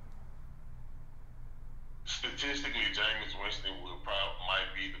statistically, Jameis Winston might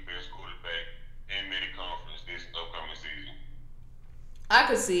be the best quarterback in the conference this upcoming season. I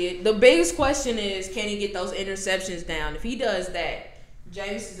could see it. The biggest question is, can he get those interceptions down? If he does that,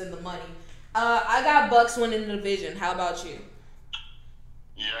 Jameis is in the money. I got Bucs winning the division. How about you?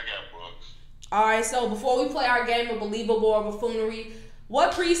 Yeah, I got Bucs. All right, so before we play our game of Believable or Buffoonery,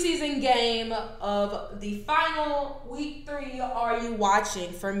 what preseason game of the final week 3 are you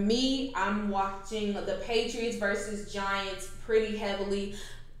watching? For me, I'm watching the Patriots versus Giants pretty heavily.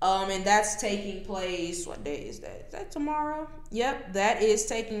 And that's taking place, what day is that? Is that tomorrow? Yep, that is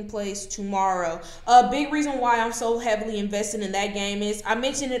taking place tomorrow. A big reason why I'm so heavily invested in that game is, I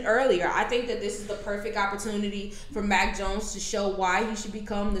mentioned it earlier, I think that this is the perfect opportunity for Mac Jones to show why he should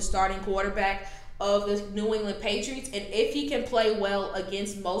become the starting quarterback of the New England Patriots. And if he can play well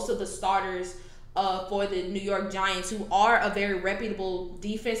against most of the starters for the New York Giants, who are a very reputable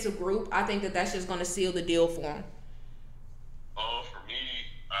defensive group, I think that that's just going to seal the deal for him. For me,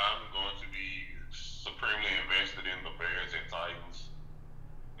 I'm going to be supremely invested in the Bears and Titans.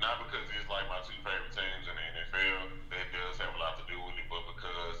 Not because it's like my two favorite teams in the NFL. That does have a lot to do with it, but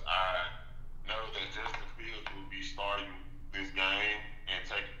because I know that Justin Fields will be starting this game and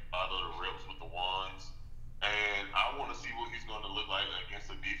taking a lot of the reps with the ones. And I want to see what he's going to look like against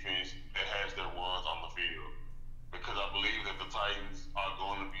a defense that has their ones on the field. Because I believe that the Titans are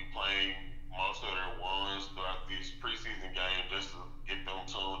going to be playing most of their ones throughout this preseason game just to get them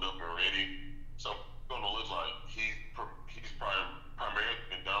tuned up and ready. So it's going to look like he's primarily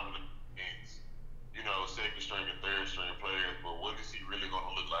been dominant against, second string and third string players. But what is he really going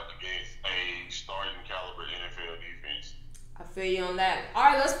to look like against a starting caliber NFL defense? I feel you on that. All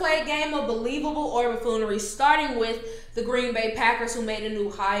right, let's play a game of Believable or Buffoonery, starting with the Green Bay Packers, who made a new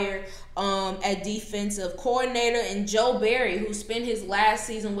hire at defensive coordinator, and Joe Barry, who spent his last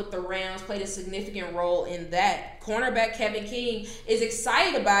season with the Rams, played a significant role in that. Cornerback Kevin King is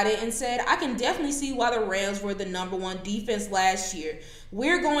excited about it and said, I can definitely see why the Rams were the number 1 defense last year.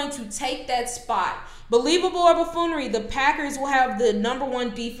 We're going to take that spot. Believable or Buffoonery, the Packers will have the number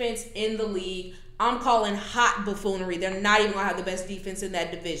 1 defense in the league. I'm calling hot buffoonery. They're not even going to have the best defense in that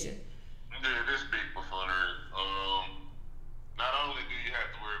division. Yeah, this big buffoonery. Not only do you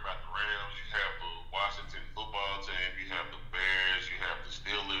have to worry about the Rams, you have the Washington football team, you have the Bears, you have the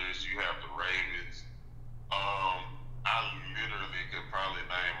Steelers, you have the Ravens. I literally could probably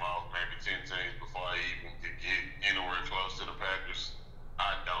name off maybe 10 teams before I even could get anywhere close to the Packers.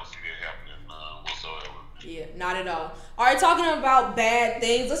 I don't see that happening whatsoever. Yeah, not at all. All right, talking about bad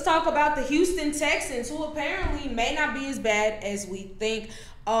things, let's talk about the Houston Texans, who apparently may not be as bad as we think.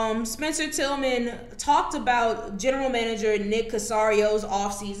 Spencer Tillman talked about general manager Nick Casario's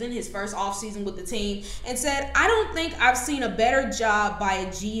offseason, his first offseason with the team, and said, I don't think I've seen a better job by a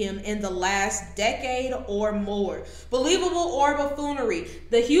GM in the last decade or more. Believable or buffoonery,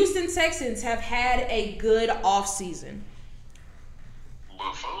 the Houston Texans have had a good offseason.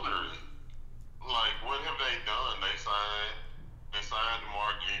 Buffoonery? Like, what have they done? They signed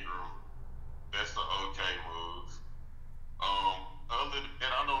Mark Ingram. That's the okay move.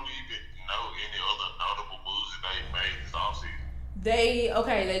 I don't even know any other notable moves that they made this offseason.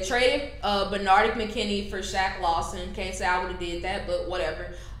 They traded Bernard McKinney for Shaq Lawson. Can't say I would have did that, but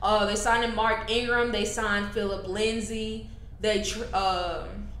whatever. They signed Mark Ingram. They signed Philip Lindsay. Oh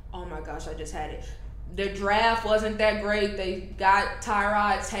my gosh, I just had it. Their draft wasn't that great. They got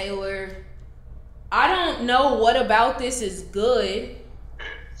Tyrod Taylor. I don't know what about this is good.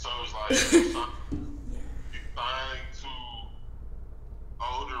 So it's like you signed 2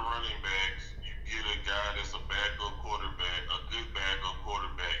 older running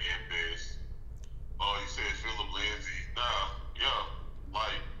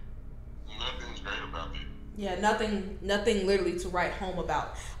nothing literally to write home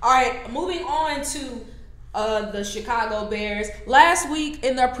about. All right, moving on to the Chicago Bears. Last week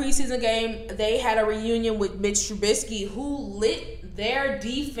in their preseason game, they had a reunion with Mitch Trubisky, who lit their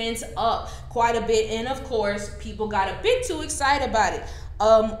defense up quite a bit. And of course, people got a bit too excited about it.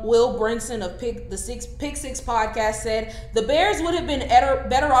 Will Brinson of Pick Six podcast said the Bears would have been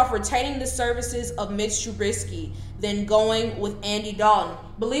better off retaining the services of Mitch Trubisky than going with Andy Dalton.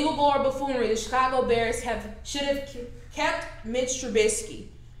 Believable or buffoonery, the Chicago Bears should have kept Mitch Trubisky.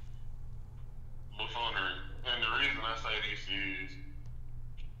 Buffoonery. And the reason I say this is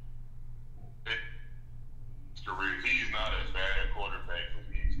he's not a bad quarterback, but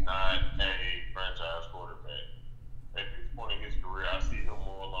he's not a franchise quarterback. At this point in his career, I see him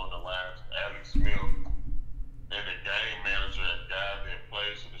more along the lines of Alex Smith and the game manager, a guy that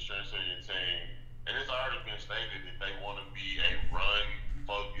plays for the strength of your team. And it's already been stated that they want to be a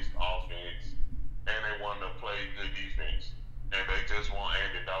run-focused offense and they want to play good defense. And they just want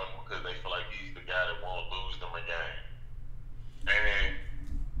Andy Dalton because they feel like he's the guy that won't lose them a game.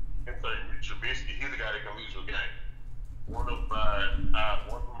 And so Trubisky, he's the guy that can lose your game. One of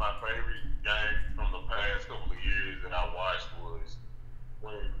my favorite games from the past couple of years that I watched was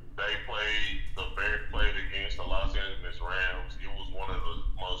when the Bears played against the Los Angeles Rams. It was one of the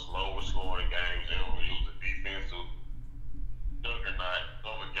most lowest scoring games ever. It was a defensive juggernaut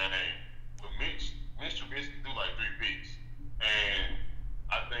of a game. But Mitch Trubisky threw like 3 picks. And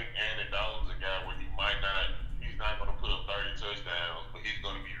I think Andy Dalton's a guy where he's not going to put up 30 touchdowns, but he's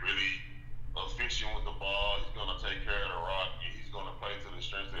going to be really efficient with the ball. He's going to take care of the rock, and he's going to play to the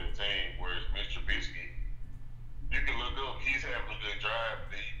strengths of the team. Whereas Mitch Trubisky, you can look up, he's having a good drive,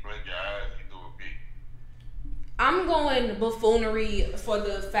 then you blink your eyes, he threw a pick. I'm going buffoonery for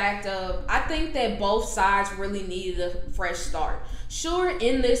the fact of I think that both sides really needed a fresh start. Sure,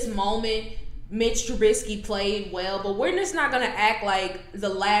 in this moment, Mitch Trubisky played well, but we're just not going to act like the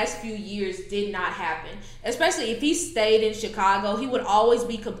last few years did not happen. Especially if he stayed in Chicago, he would always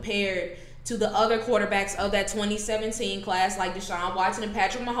be compared to the other quarterbacks of that 2017 class like Deshaun Watson and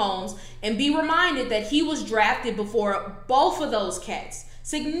Patrick Mahomes, and be reminded that he was drafted before both of those cats,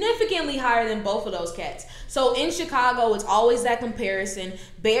 significantly higher than both of those cats. So in Chicago, it's always that comparison.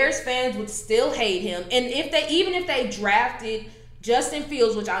 Bears fans would still hate him, and even if they drafted Justin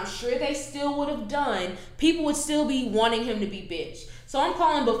Fields, which I'm sure they still would have done, people would still be wanting him to be benched. So I'm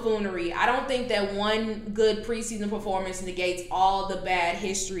calling buffoonery. I don't think that one good preseason performance negates all the bad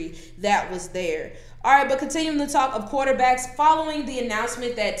history that was there. All right, but continuing the talk of quarterbacks, following the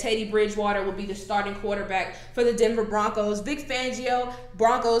announcement that Teddy Bridgewater will be the starting quarterback for the Denver Broncos, Vic Fangio,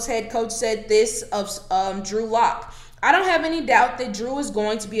 Broncos head coach, said this of Drew Lock. I don't have any doubt that Drew is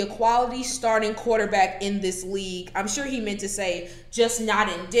going to be a quality starting quarterback in this league. I'm sure he meant to say just not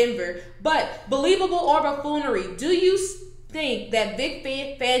in Denver. But believable or buffoonery, do you think that Vic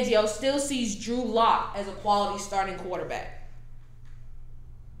Fangio still sees Drew Lock as a quality starting quarterback?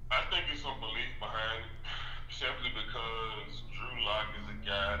 I think it's some belief behind it, simply because Drew Lock is a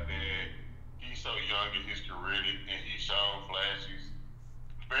guy that he's so young in his career and he's shown flashes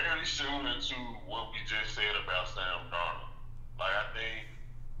very similar to what we just said about Sam Darnold. Like, I think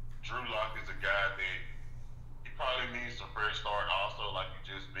Drew Lock is a guy that he probably needs a fresh start also, like you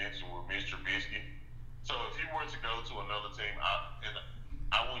just mentioned with Mitch Trubisky. So if he were to go to another team,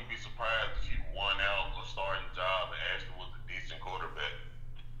 I wouldn't be surprised if he won out a starting job and actually was a decent quarterback.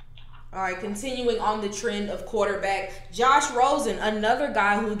 All right, continuing on the trend of quarterback, Josh Rosen, another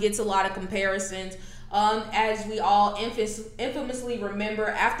guy who gets a lot of comparisons. As we all infamously remember,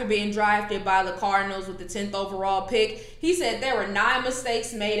 after being drafted by the Cardinals with the 10th overall pick, he said there were 9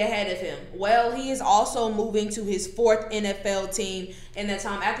 mistakes made ahead of him. Well, he is also moving to his 4th NFL team in that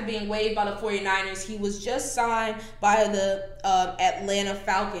time. After being waived by the 49ers, he was just signed by the Atlanta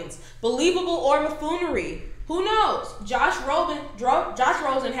Falcons. Believable or buffoonery? Who knows? Josh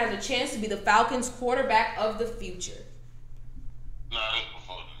Rosen has a chance to be the Falcons' quarterback of the future. Nah, that's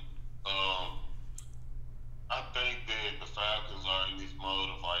buffoonery. I think that the Falcons are in this mode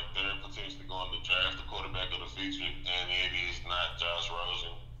of like they're potentially going to draft the quarterback of the future, and it is not Josh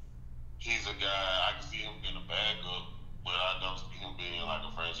Rosen. He's a guy I can see him being a backup, but I don't see him being like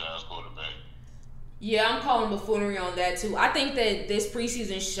a franchise quarterback. Yeah, I'm calling buffoonery on that too. I think that this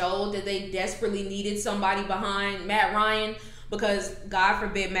preseason showed that they desperately needed somebody behind Matt Ryan because, God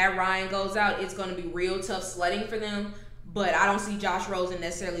forbid, Matt Ryan goes out, it's going to be real tough sledding for them. But I don't see Josh Rosen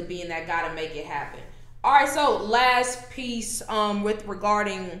necessarily being that guy to make it happen. All right, so last piece with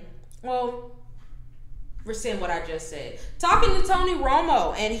regarding, well, rescind what I just said. Talking to Tony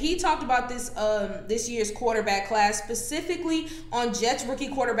Romo, and he talked about this year's quarterback class, specifically on Jets rookie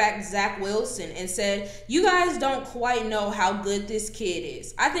quarterback Zach Wilson, and said, "You guys don't quite know how good this kid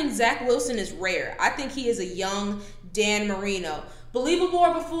is. I think Zach Wilson is rare. I think he is a young Dan Marino." Believable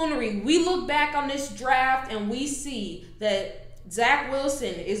or buffoonery, we look back on this draft and we see that Zach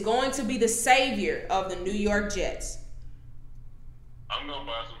Wilson is going to be the savior of the New York Jets. I'm going to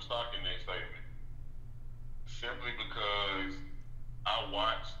buy some stock in that statement. Simply because I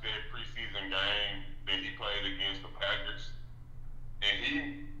watched that preseason game that he played against the Packers, and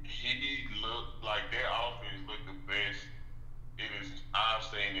he looked like that offense looked the best I've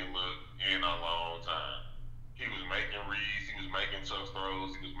seen it look in a long time. He was making reads, he was making tough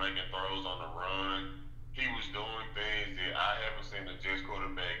throws, he was making throws on the run. He was doing things that I haven't seen a Jets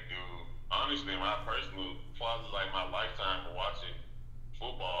quarterback do. Honestly, my personal, probably like my lifetime of watching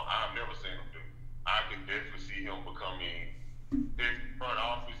football, I've never seen him do. I can definitely see him becoming, if front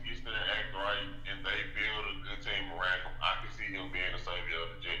office gets there and act right and they build a good team around him, I can see him being the savior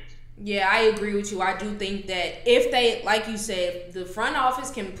of the Jets. Yeah, I agree with you. I do think that if they, like you said, the front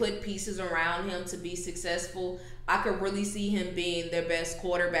office can put pieces around him to be successful, I could really see him being their best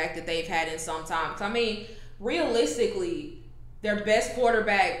quarterback that they've had in some time. I mean, realistically, their best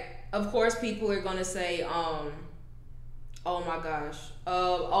quarterback, of course, people are going to say, oh my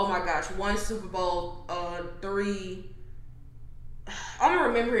gosh, one Super Bowl, 3. I'm gonna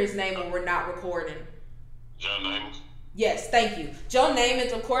remember his name when we're not recording. Joe Namath. Yes, thank you, Joe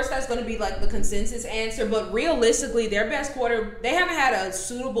Namath. Of course, that's gonna be like the consensus answer. But realistically, their best they haven't had a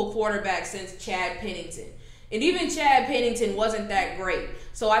suitable quarterback since Chad Pennington, and even Chad Pennington wasn't that great.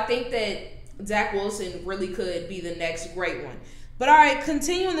 So I think that Zach Wilson really could be the next great one. But all right,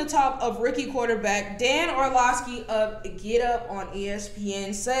 continuing the talk of rookie quarterback, Dan Orlovsky of Get Up on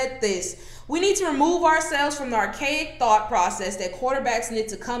ESPN said this: "We need to remove ourselves from the archaic thought process that quarterbacks need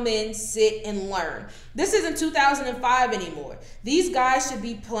to come in, sit, and learn. This isn't 2005 anymore. These guys should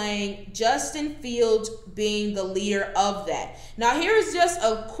be playing, Justin Fields being the leader of that." Now, here is just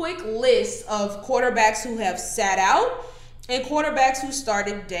a quick list of quarterbacks who have sat out and quarterbacks who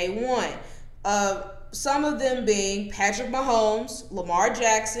started day one. Some of them being Patrick Mahomes, Lamar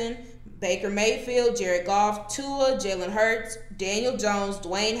Jackson, Baker Mayfield, Jared Goff, Tua, Jalen Hurts, Daniel Jones,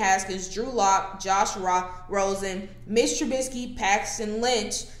 Dwayne Haskins, Drew Lock, Josh Rosen, Mitch Trubisky, Paxton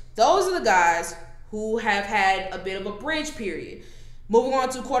Lynch. Those are the guys who have had a bit of a bridge period. Moving on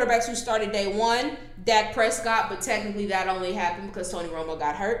to quarterbacks who started day one, Dak Prescott, but technically that only happened because Tony Romo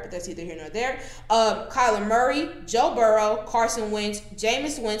got hurt, but that's either here nor there. Kyler Murray, Joe Burrow, Carson Wentz,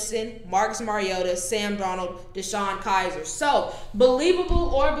 Jameis Winston, Marcus Mariota, Sam Darnold, Deshaun Kaiser. So,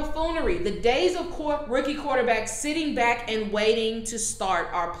 believable or buffoonery, the days of rookie quarterbacks sitting back and waiting to start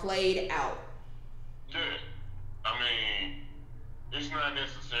are played out. Yeah, I mean, it's not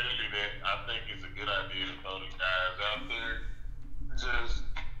necessarily that I think it's a good idea to throw the guys out there just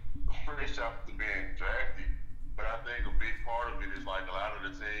fresh off the being drafted. But I think a big part of it is like a lot of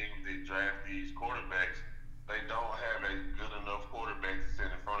the teams that draft these quarterbacks, they don't have a good enough quarterback to sit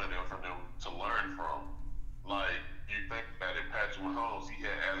in front of them for them to learn from. Like, you think about it, Patrick Mahomes, he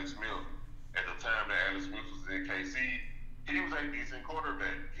had Alex Smith. At the time that Alex Smith was in KC, he was a decent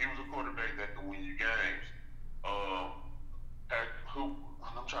quarterback. He was a quarterback that could win you games. I'm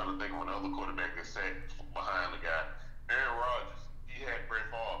trying to think of another quarterback that sat behind the guy. Aaron Rodgers. He had Brett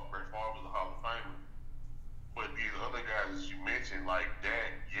Favre. Brett Favre was a Hall of Famer. But these other guys that you mentioned, like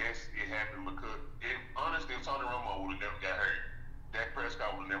Dak, yes, it happened because honestly, if Tony Romo would have never got hurt, Dak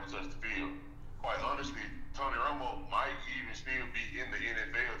Prescott would have never touched the field. Quite honestly, Tony Romo might even still be in the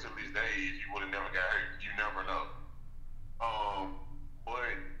NFL to this day if he would have never got hurt. You never know.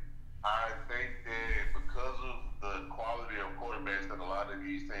 But I think that because of the quality of quarterbacks that a lot of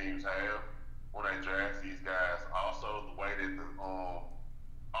these teams have when they draft these guys, also the way that the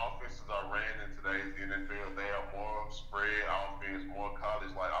offenses are ran in today's NFL, they have more spread offense, more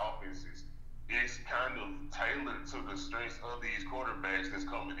college-like offenses. It's kind of tailored to the strengths of these quarterbacks that's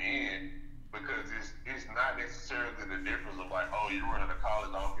coming in, because it's not necessarily the difference of like, oh, you're running a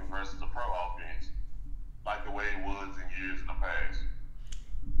college offense versus a pro offense, like the way it was in years in the past.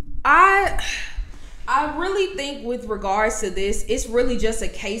 I really think with regards to this, it's really just a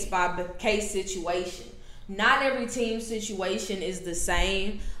case-by-case situation. Not every team's situation is the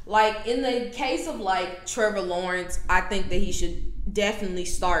same. Like, in the case of, like, Trevor Lawrence, I think that he should definitely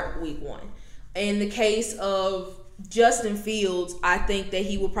start week 1. In the case of Justin Fields, I think that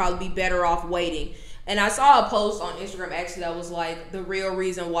he would probably be better off waiting. And I saw a post on Instagram, actually, that was, like, the real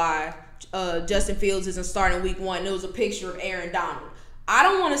reason why Justin Fields isn't starting week 1. It was a picture of Aaron Donald. I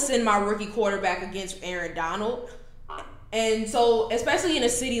don't want to send my rookie quarterback against Aaron Donald. And so, especially in a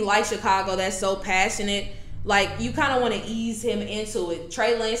city like Chicago that's so passionate, like, you kind of want to ease him into it.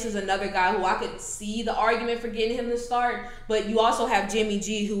 Trey Lance is another guy who I could see the argument for getting him to start, but you also have Jimmy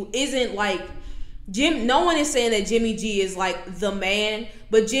G, who isn't like no one is saying that Jimmy G is like the man,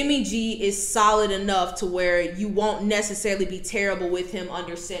 but Jimmy G is solid enough to where you won't necessarily be terrible with him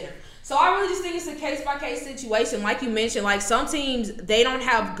under center. So I really just think it's a case-by-case situation. Like you mentioned, like, some teams, they don't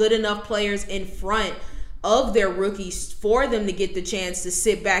have good enough players in front of their rookies for them to get the chance to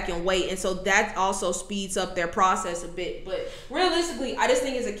sit back and wait. And so that also speeds up their process a bit. But realistically, I just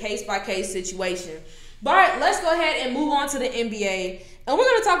think it's a case-by-case situation. But all right, let's go ahead and move on to the NBA. And we're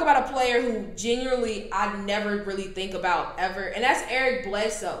going to talk about a player who genuinely I never really think about ever, and that's Eric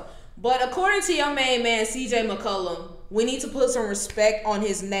Bledsoe. But according to your main man, CJ McCollum, we need to put some respect on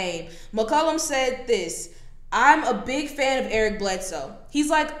his name. McCollum said this: "I'm a big fan of Eric Bledsoe. He's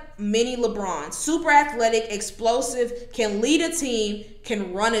like mini LeBron. Super athletic, explosive, can lead a team,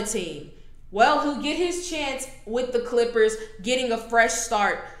 can run a team. Well, he'll get his chance with the Clippers, getting a fresh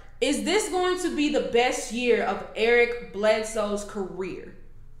start. Is this going to be the best year of Eric Bledsoe's career?"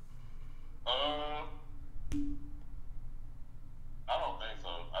 I don't think so.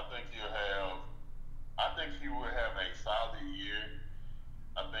 I think he will have a solid year.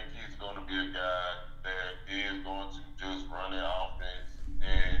 I think he's going to be a guy that is going to just run the offense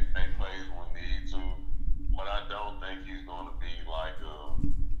and make plays when need to. But I don't think he's going to be like a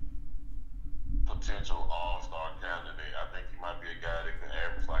potential all-star candidate. I think he might be a guy that can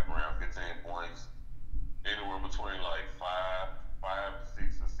average like around 15 points, anywhere between like 5 to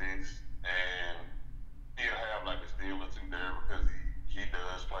 6 assists, and he'll have like a steal or two there because he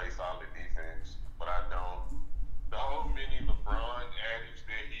does play solid defense. But I don't. The whole mini LeBron adage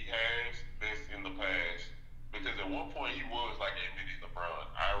that he has, that's in the past. Because at one point he was like a mini LeBron.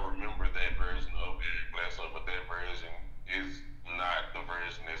 I remember that version of Eric Bledsoe, but that version is not the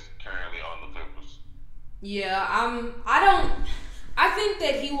version that's currently on the Clippers. Yeah, I think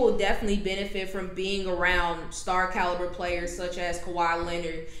that he will definitely benefit from being around star caliber players such as Kawhi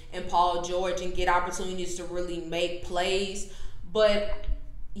Leonard and Paul George and get opportunities to really make plays. But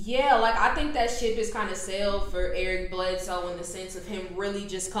yeah, like, I think that ship is kind of sailed for Eric Bledsoe in the sense of him really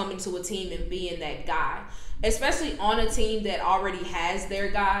just coming to a team and being that guy, especially on a team that already has their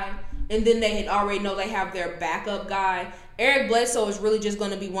guy, and then they already know they have their backup guy. Eric Bledsoe is really just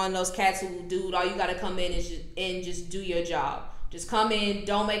going to be one of those cats who, dude, all you got to come in and just do your job. Just come in,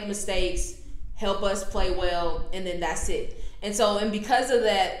 don't make mistakes, help us play well, and then that's it. And because of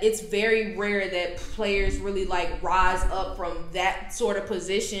that, it's very rare that players really like rise up from that sort of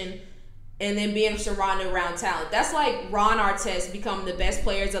position and then being surrounded around talent. That's like Ron Artest becoming the best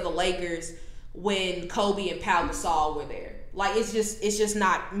players of the Lakers when Kobe and Pau Gasol were there. Like, it's just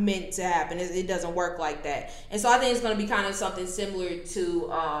not meant to happen. It doesn't work like that. And so I think it's going to be kind of something similar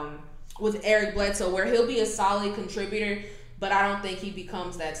to with Eric Bledsoe, where he'll be a solid contributor, but I don't think he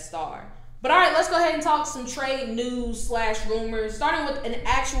becomes that star. But all right, let's go ahead and talk some trade news / rumors, starting with an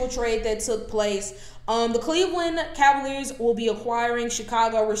actual trade that took place. The Cleveland Cavaliers will be acquiring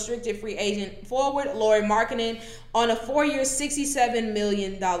Chicago restricted free agent forward Lauri Markkanen on a 4-year, $67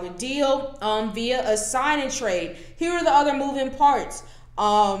 million deal via a sign and trade. Here are the other moving parts.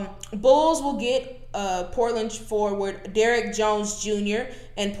 Bulls will get Portland forward Derek Jones Jr.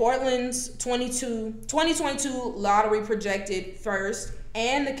 and Portland's 2022 lottery projected first,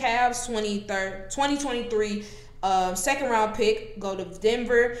 and the Cavs 2023 second round pick go to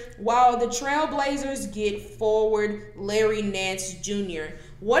Denver, while the Trailblazers get forward Larry Nance Jr.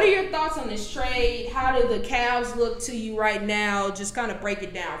 What are your thoughts on this trade? How do the Cavs look to you right now? Just kind of break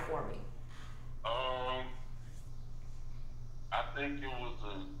it down for me. I think it was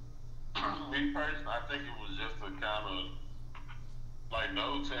me personally, I think it was just a kind of like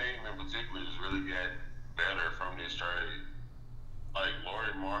no team in particular just really got better from this trade. Like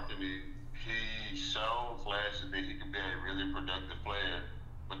Lauri Markkanen, he showed flashes that he could be a really productive player,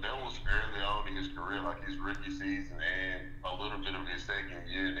 but that was early on in his career, like his rookie season and a little bit of his second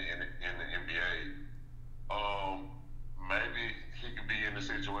year in the NBA. Maybe he could be in a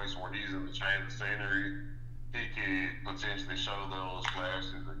situation where he's in the change of scenery. He could potentially show those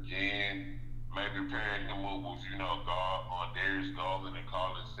flashes again. Maybe pairing him up with, Darius Garland and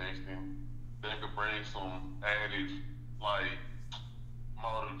Colin Sexton. That could bring some added,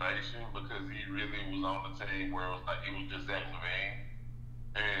 motivation, because he really was on the team where it was just Zach LaVine.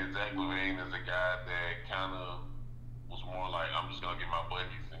 And Zach LaVine is a guy that kind of was more like, I'm just going to get my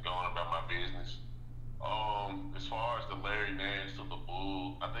buckets and going about my business. As far as the Larry Nance to the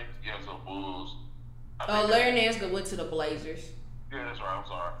Bulls, I think, Bulls. Larry Nance went to the Blazers. Yeah, that's right. I'm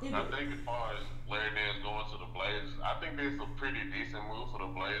sorry. I Yeah. think as far as Larry Nance going to the Blazers, I think that's a pretty decent move for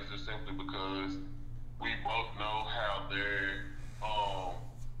the Blazers simply because we both know how their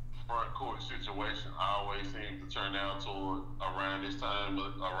front court situation always seems to turn out toward around this time,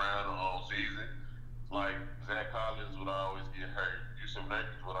 around the season. Like Zach Collins would always get hurt, Yusuf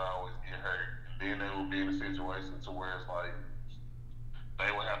Nurkic would always get hurt, and then they would be in a situation to where it's like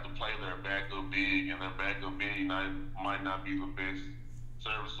they would have to play their backup big, and their backup big might not be the best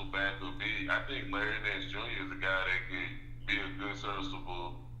serviceable backup big. I think Larry Nance Jr. is a guy that could be a good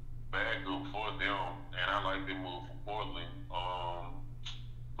serviceable backup for them, and I like the move for Portland.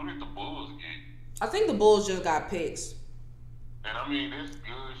 Who did the Bulls get? I think the Bulls just got picks. And I mean, it's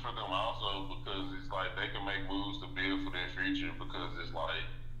good for them also because it's like they can make moves to build for their future because it's like,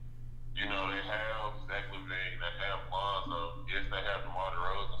 you know, they have Zach LaVine, they have Lonzo, yes, they have DeMar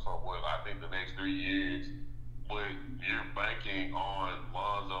DeRozan for what I think the next 3 years, but you're banking on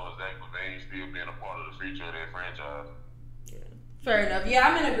Lonzo and Zach LaVine still being a part of the future of that franchise. Yeah. Fair enough. Yeah,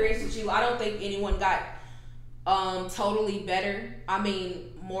 I'm in agreement with you. I don't think anyone got totally better. I mean,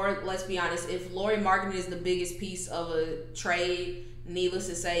 more, let's be honest, if Lauri Markkanen is the biggest piece of a trade, needless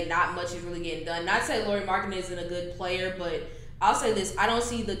to say, not much is really getting done. Not to say Lauri Markkanen isn't a good player, but I'll say this, I don't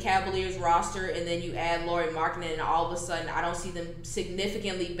see the Cavaliers roster and then you add Lauri Markkanen and all of a sudden I don't see them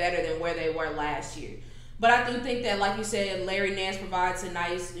significantly better than where they were last year. But I do think that, like you said, Larry Nance provides a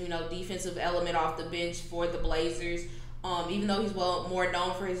nice, defensive element off the bench for the Blazers. Even though he's more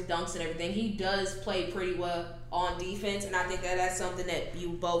known for his dunks and everything, he does play pretty well on defense, and I think that that's something that we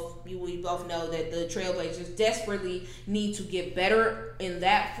both know that the Trailblazers desperately need to get better in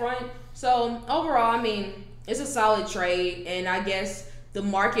that front. So overall, I mean, it's a solid trade, and I guess the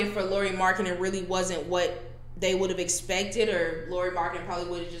market for Lauri Markkanen really wasn't what they would have expected, or Lauri Markkanen probably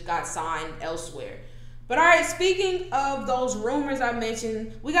would have just got signed elsewhere. But all right, speaking of those rumors I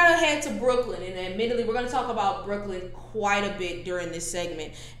mentioned, we got to head to Brooklyn. And admittedly, we're going to talk about Brooklyn quite a bit during this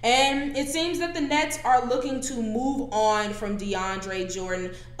segment. And it seems that the Nets are looking to move on from DeAndre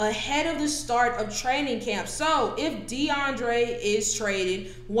Jordan ahead of the start of training camp. So if DeAndre is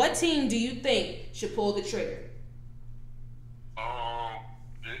traded, what team do you think should pull the trigger?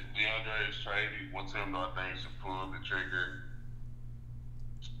 If DeAndre is traded, what team do I think should pull the trigger?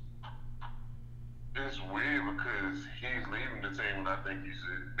 It's weird because he's leaving the team and I think he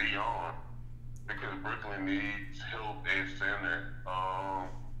should be on because Brooklyn needs help at center.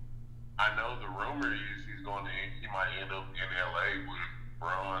 I know the rumor is he might end up in LA with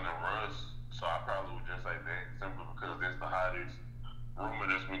Bron and Russ, so I probably would just say that simply because that's the hottest rumor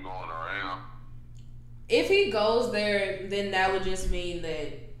that's been going around. If he goes there, then that would just mean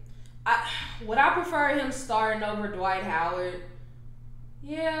that would I prefer him starting over Dwight Howard?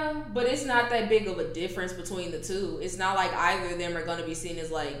 Yeah, but it's not that big of a difference between the two. It's not like either of them are going to be seen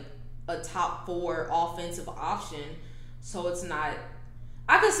as like a top 4 offensive option. So it's not.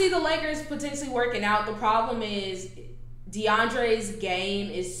 I could see the Lakers potentially working out. The problem is DeAndre's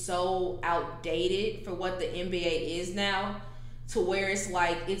game is so outdated for what the NBA is now, to where it's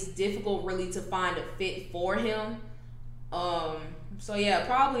like it's difficult really to find a fit for him. So yeah,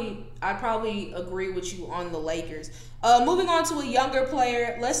 I'd probably agree with you on the Lakers. Moving on to a younger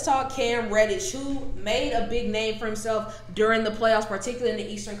player, let's talk Cam Reddish, who made a big name for himself during the playoffs, particularly in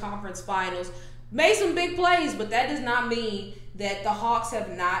the Eastern Conference Finals. Made some big plays, but that does not mean that the Hawks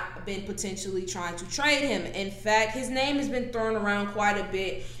have not been potentially trying to trade him. In fact, his name has been thrown around quite a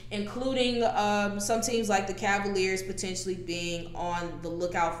bit, including some teams like the Cavaliers potentially being on the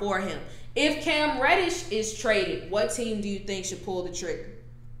lookout for him. If Cam Reddish is traded, what team do you think should pull the trigger?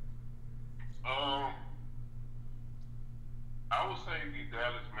 I would say the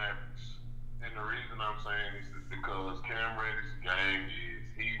Dallas Mavericks. And the reason I'm saying this is because Cam Reddish's game is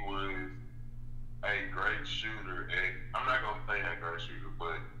he was a great shooter. And I'm not going to say a great shooter,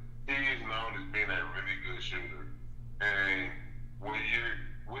 but he is known as being a really good shooter. And when you're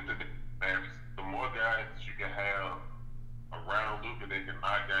with the Mavericks, the more guys that you can have around Luka that can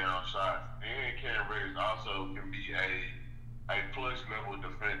knock down shots, and Cam Reddish also can be a plus level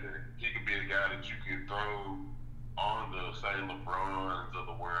defender. He could be a guy that you can throw on the, say, LeBrons of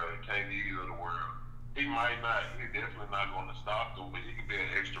the world, KDs of the world. He's definitely not going to stop them, but he could be an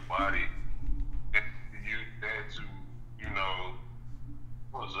extra body and use that to,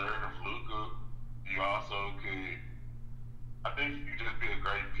 preserve Luka. You also could, I think he could just be a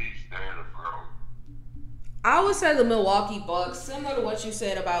great piece there to grow. I would say the Milwaukee Bucks, similar to what you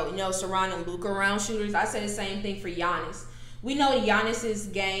said about, surrounding Luka around shooters. I say the same thing for Giannis. We know Giannis's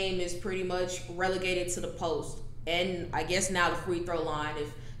game is pretty much relegated to the post. And I guess now the free throw line,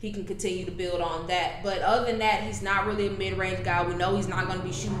 if he can continue to build on that. But other than that, he's not really a mid-range guy. We know he's not going to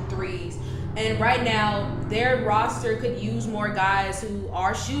be shooting threes. And right now, their roster could use more guys who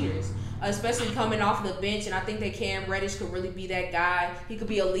are shooters, especially coming off the bench. And I think that Cam Reddish could really be that guy. He could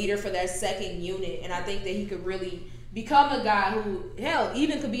be a leader for that second unit. And I think that he could really become a guy who, hell,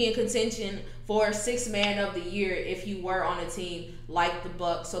 even could be in contention for sixth man of the year if you were on a team like the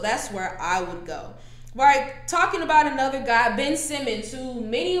Bucks. So that's where I would go. All right, talking about another guy, Ben Simmons, who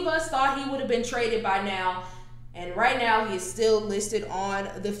many of us thought he would have been traded by now. And right now, he is still listed on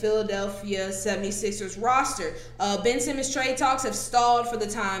the Philadelphia 76ers roster. Ben Simmons' trade talks have stalled for the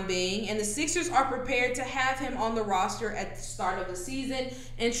time being, and the Sixers are prepared to have him on the roster at the start of the season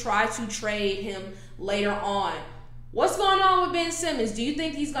and try to trade him later on. What's going on with Ben Simmons? Do you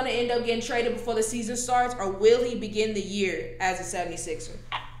think he's going to end up getting traded before the season starts, or will he begin the year as a 76er?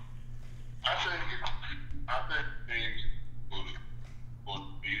 I think things will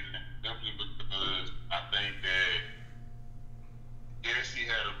be simply because I think that yes, he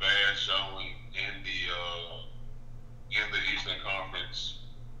had a bad showing in the Eastern Conference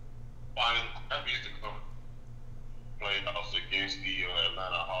playoffs against the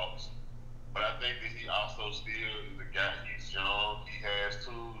Atlanta Hawks. But I think that he also still is a guy. He's young. He has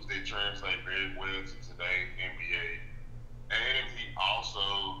tools that translate very well to today's NBA, and he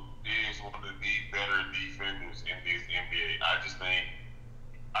also is one of the better defenders in this NBA. I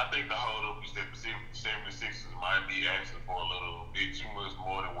think the holdup is that the 76ers might be asking for a little bit too much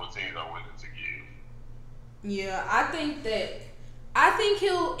more than what teams are willing to give. Yeah, I think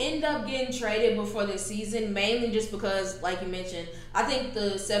he'll end up getting traded before the season, mainly just because, like you mentioned, I think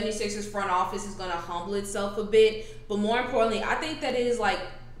the 76ers front office is going to humble itself a bit. But more importantly, I think that it is like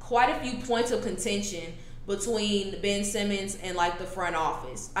quite a few points of contention between Ben Simmons and like the front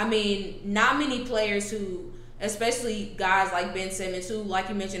office. I mean, not many players who, especially guys like Ben Simmons, who, like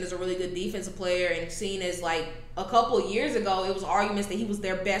you mentioned, is a really good defensive player and seen as like a couple of years ago, it was arguments that he was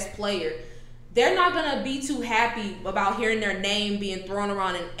their best player. They're not going to be too happy about hearing their name being thrown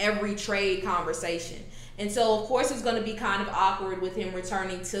around in every trade conversation. And so, of course, it's going to be kind of awkward with him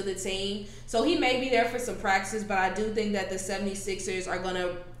returning to the team. So he may be there for some practices, but I do think that the 76ers are going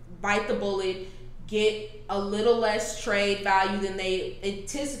to bite the bullet, get a little less trade value than they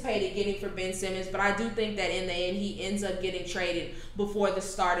anticipated getting for Ben Simmons. But I do think that in the end, he ends up getting traded before the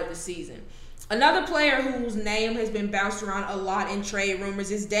start of the season. Another player whose name has been bounced around a lot in trade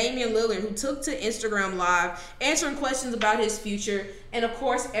rumors is Damian Lillard, who took to Instagram Live answering questions about his future. And, of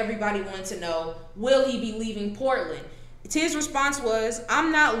course, everybody wanted to know, will he be leaving Portland? His response was,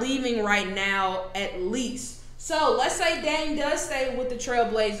 I'm not leaving right now, at least. So let's say Dame does stay with the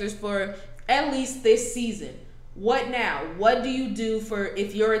Trailblazers for at least this season. What now? What do you do for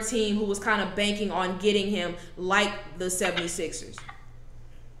if you're a team who was kind of banking on getting him like the 76ers?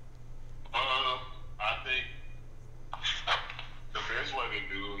 I think the best way to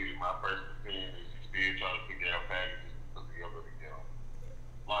do it, in my personal opinion, is you still try to figure out packages to put together to get him.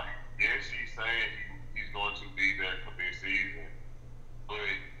 Like, yes, he's saying he's going to be there for this season, but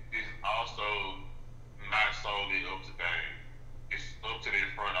it's also not solely up to Dame. It's up to their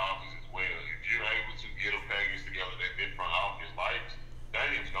front office as well. If you're able to get a package together that their front office likes,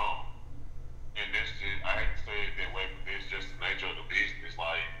 Dame's gone. And that's just, I hate to say it that way, but that's just the nature of the business.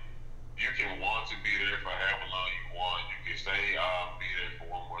 Like, you can want to be there for however long you want. You can say, I'll be there for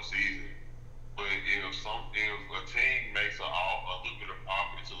one more season. But if a team makes a little bit of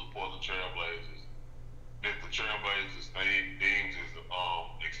offer to the Portland Trailblazers, if the Trailblazers deems as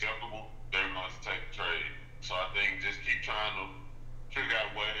acceptable, they're going to take the trade. So I think just keep trying to figure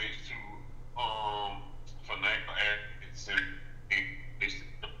out ways to finagle assets.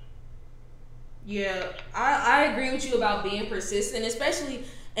 Yeah, I agree with you about being persistent, especially.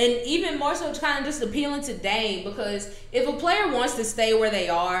 And even more so kind of just appealing to Dame, because if a player wants to stay where they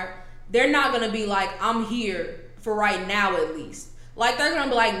are, they're not going to be like, I'm here for right now at least. Like, they're going to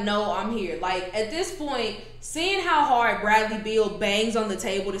be like, no, I'm here. Like, at this point, seeing how hard Bradley Beal bangs on the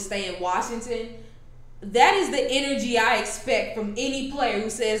table to stay in Washington, that is the energy I expect from any player who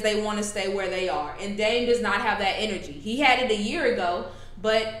says they want to stay where they are. And Dame does not have that energy. He had it a year ago,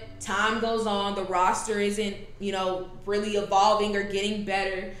 but time goes on. The roster isn't, really evolving or getting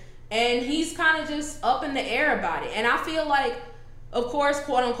better. And he's kind of just up in the air about it. And I feel like, of course,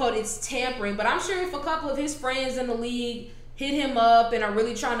 quote unquote, it's tampering. But I'm sure if a couple of his friends in the league hit him up and are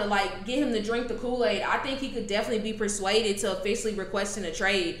really trying to get him to drink the Kool-Aid, I think he could definitely be persuaded to officially requesting a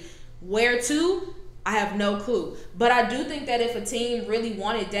trade. Where to? I have no clue. But I do think that if a team really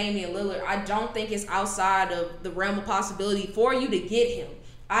wanted Damian Lillard, I don't think it's outside of the realm of possibility for you to get him.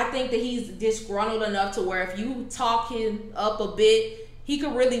 I think that he's disgruntled enough to where if you talk him up a bit, he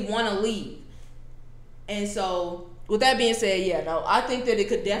could really want to leave. And so, with that being said, yeah, no, I think that it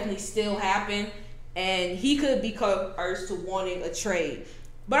could definitely still happen, and he could be coerced to wanting a trade.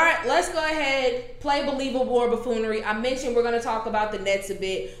 But all right, let's go ahead, play believable or buffoonery. I mentioned we're going to talk about the Nets a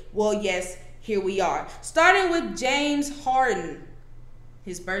bit. Well, yes, here we are. Starting with James Harden.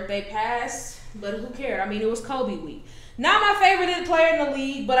 His birthday passed, but who cared? I mean, it was Kobe week. Not my favorite player in the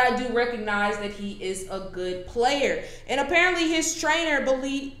league, but I do recognize that he is a good player. And apparently his trainer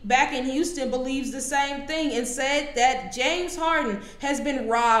back in Houston believes the same thing and said that James Harden has been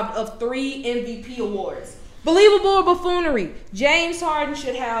robbed of 3 MVP awards. Believable or buffoonery? James Harden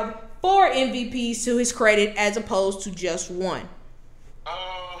should have 4 MVPs to his credit as opposed to just 1.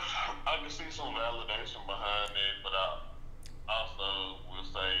 I can see some validation behind it, but I also will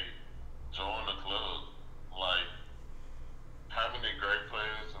say join the club. Like, how many great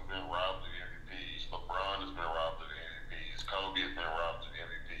players have been robbed of MVPs? LeBron has been robbed of MVPs. Kobe has been robbed of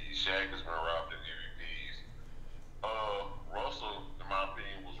MVPs. Shaq has been robbed of MVPs. Russell, in my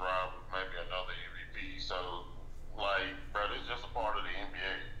opinion, was robbed of maybe another MVP. So, like, bro, it's just a part of the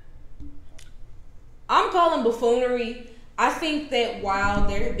NBA. I'm calling buffoonery. I think that while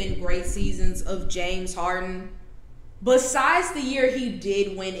there have been great seasons of James Harden, besides the year he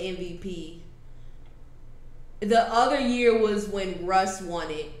did win MVP, the other year was when Russ won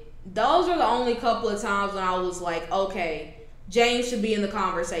it. Those are the only couple of times when I was like, okay, James should be in the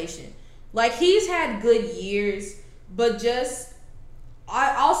conversation. Like, he's had good years, but just,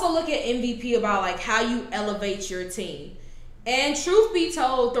 I also look at MVP about like how you elevate your team. And truth be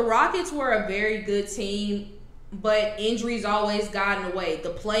told, the Rockets were a very good team, but injuries always got in the way.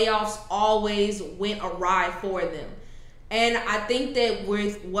 The playoffs always went awry for them. And I think that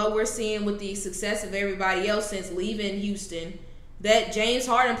with what we're seeing with the success of everybody else since leaving Houston, that James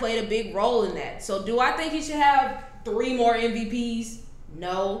Harden played a big role in that. So do I think he should have 3 more MVPs?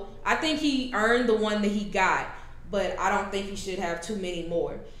 No. I think he earned the one that he got, but I don't think he should have too many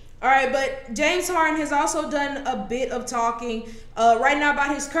more. All right, but James Harden has also done a bit of talking right now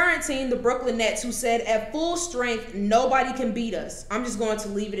about his current team, the Brooklyn Nets, who said at full strength, nobody can beat us. I'm just going to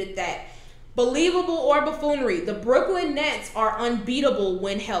leave it at that. Believable or buffoonery? The Brooklyn Nets are unbeatable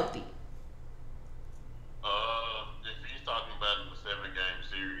when healthy. If he's talking about the 7-game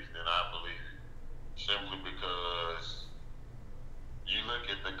series, then I believe it. Simply because you look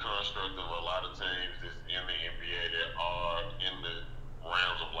at the construct of a lot of teams that's in the NBA that are in the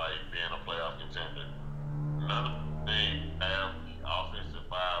rounds of like being a playoff contender. None of them have the offensive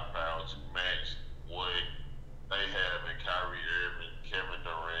firepower to match what they have in Kyrie Irving, Kevin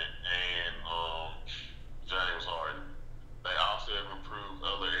Durant, and James Harden. They also have improved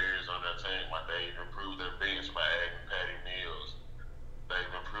other areas on their team, like they've improved their bench by adding Patty Mills.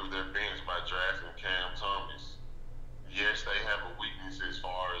 They've improved their bench by drafting Cam Thomas. Yes, they have a weakness as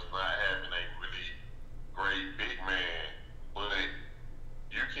far as not having a really great big man, but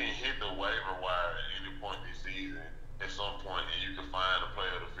you can hit the waiver wire at any point this season at some point, and you can find a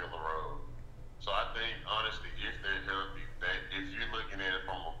player to fill a role. So I think, honestly, if they're healthy, that if you're looking at it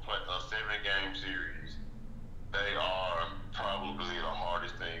from a 7-game series, they are probably the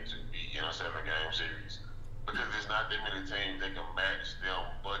hardest thing to beat in a 7-game series. Because there's not that many teams that can match them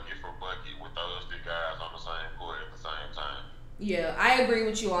bucket for bucket with those 2 guys on the same court at the same time. Yeah, I agree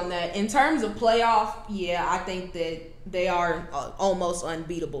with you on that. In terms of playoff, yeah, I think that they are almost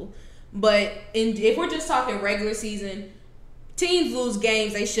unbeatable. But if we're just talking regular season, teams lose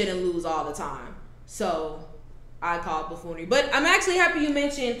games they shouldn't lose all the time. So I call it buffoonery. But I'm actually happy you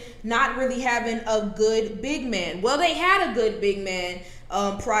mentioned not really having a good big man. Well, they had a good big man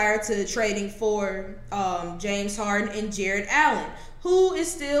prior to trading for James Harden and Jared Allen, who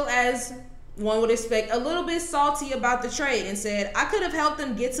is still, as one would expect, a little bit salty about the trade and said, I could have helped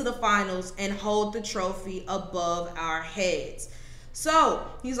them get to the finals and hold the trophy above our heads. So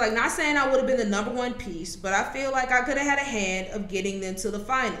he's like, not saying I would have been the number 1 piece, but I feel like I could have had a hand of getting them to the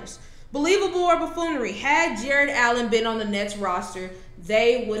finals. Believable or buffoonery? Had Jared Allen been on the Nets roster,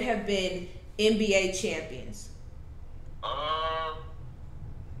 they would have been NBA champions.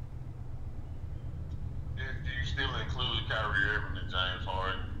 If you still include Kyrie Irving and James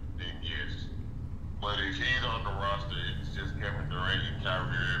Harden, then yes. But if he's on the roster, it's just Kevin Durant and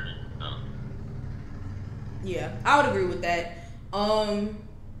Kyrie Irving. No. Yeah, I would agree with that.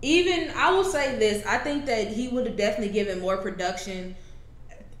 Even, I will say this, I think that he would have definitely given more production,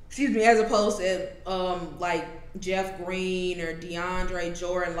 as opposed to like Jeff Green or DeAndre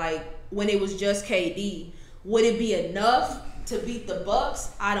Jordan, like when it was just KD. Would it be enough to beat the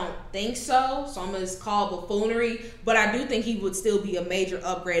Bucks? I don't think so. So I'm going to call buffoonery, but I do think he would still be a major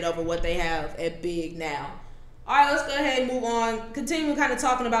upgrade over what they have at big now. All right, let's go ahead and move on. Continue kind of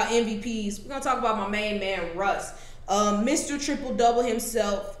talking about MVPs. We're gonna talk about my main man Russ, Mr. Triple Double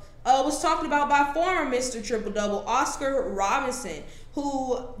himself. Was talked about by former Mr. Triple Double Oscar Robinson,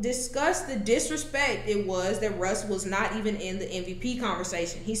 who discussed the disrespect it was that Russ was not even in the MVP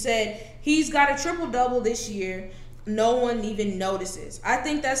conversation. He said he's got a triple double this year. No one even notices. I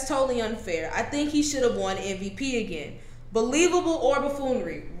think that's totally unfair. I think he should have won MVP again. Believable or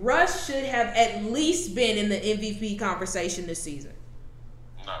buffoonery? Russ should have at least been in the MVP conversation this season.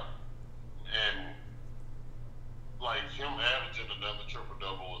 No. And, like, him averaging another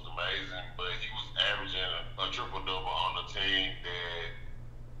triple-double was amazing, but he was averaging a triple-double on a team that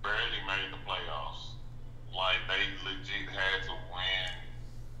barely made the playoffs. Like, they legit had to win,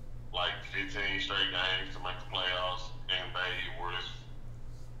 like, 15 straight games to make the playoffs, and they were just,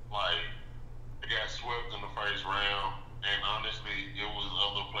 like, they got swept in the first round. And honestly, it was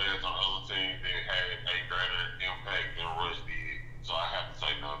other players on other teams that had a greater impact than Russ did. So I have to say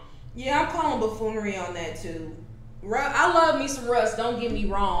no. Yeah, I'm calling buffoonery on that too. I love me some Russ, don't get me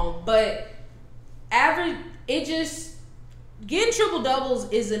wrong, but getting triple doubles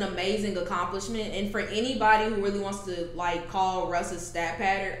is an amazing accomplishment, and for anybody who really wants to like call Russ a stat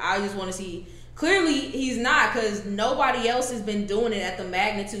pattern, I just want to see. Clearly, he's not, because nobody else has been doing it at the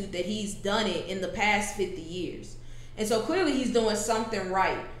magnitude that he's done it in the past 50 years. And so clearly he's doing something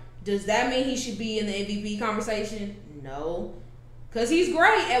right. Does that mean he should be in the MVP conversation? No. Because he's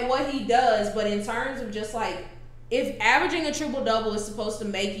great at what he does, but in terms of just like, if averaging a triple-double is supposed to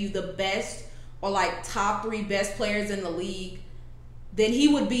make you the best or like top 3 best players in the league, then he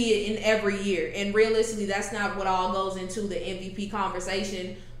would be in every year. And realistically, that's not what all goes into the MVP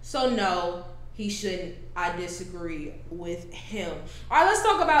conversation. So no, he shouldn't. I disagree with him. All right, let's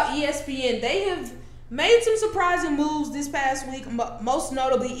talk about ESPN. They have made some surprising moves this past week. Most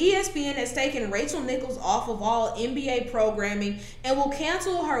notably, ESPN has taken Rachel Nichols off of all NBA programming and will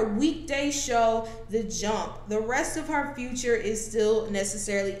cancel her weekday show, The Jump. The rest of her future is still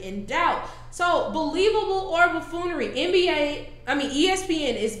necessarily in doubt. So, believable or buffoonery?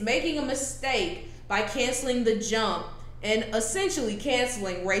 ESPN is making a mistake by canceling The Jump and essentially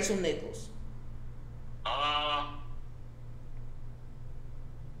canceling Rachel Nichols.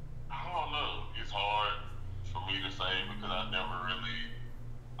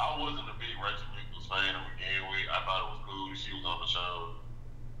 I wasn't a big Rachel Nichols fan to begin with. I thought it was cool that she was on the show,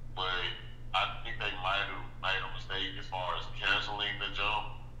 but I think they might have made a mistake as far as canceling The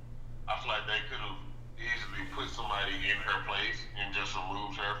Jump. I feel like they could have easily put somebody in her place and just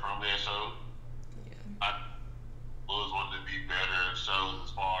removed her from their show. Yeah. I was one of the better shows as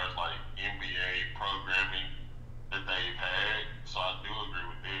far as like NBA programming that they've had, so I do agree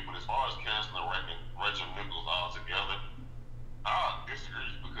with that. But as far as canceling Rachel Nichols altogether, I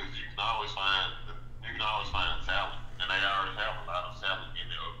disagree, because you can always find talent, and they already have a lot of talent in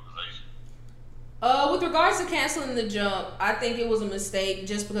their organization. With regards to canceling The Jump, I think it was a mistake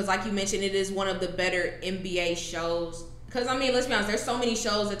just because, like you mentioned, it is one of the better NBA shows. Because, I mean, let's be honest, there's so many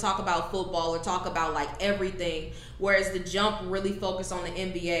shows that talk about football or talk about, like, everything, whereas The Jump really focused on the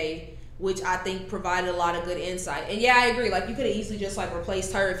NBA, which I think provided a lot of good insight. And, yeah, I agree. Like, you could have easily just, like,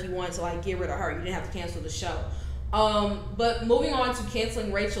 replaced her if you wanted to, like, get rid of her. You didn't have to cancel the show. But moving on to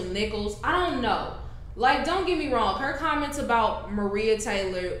canceling Rachel Nichols, I don't know. Like, don't get me wrong, her comments about Maria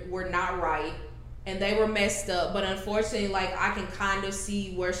Taylor were not right, and they were messed up, but unfortunately, like, I can kind of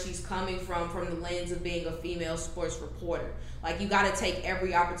see where she's coming from the lens of being a female sports reporter. Like, you got to take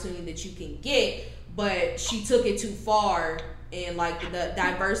every opportunity that you can get, but she took it too far in, like, the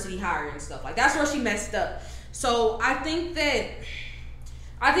diversity hiring and stuff. Like, that's where she messed up. So, I think that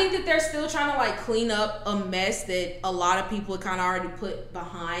they're still trying to, like, clean up a mess that a lot of people kind of already put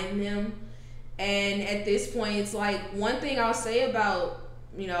behind them. And at this point, it's like, one thing I'll say about,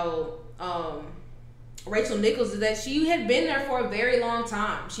 Rachel Nichols is that she had been there for a very long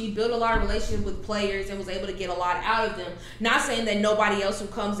time. She built a lot of relationships with players and was able to get a lot out of them. Not saying that nobody else who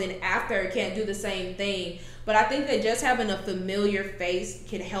comes in after her can't do the same thing, but I think that just having a familiar face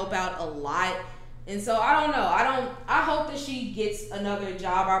can help out a lot. And so I don't know. I hope that she gets another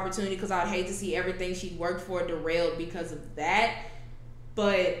job opportunity, because I'd hate to see everything she worked for derailed because of that.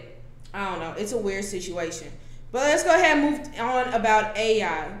 But I don't know. It's a weird situation. But let's go ahead and move on about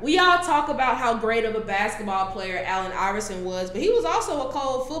AI. We all talk about how great of a basketball player Allen Iverson was, but he was also a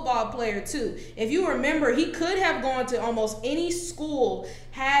cold football player too. If you remember, he could have gone to almost any school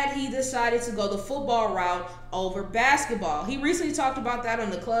had he decided to go the football route over basketball. He recently talked about that on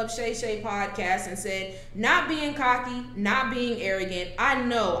the Club Shay Shay podcast and said, not being cocky, not being arrogant, I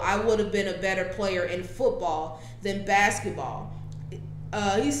know I would have been a better player in football than basketball.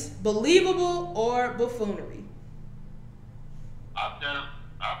 He's believable or buffoonery?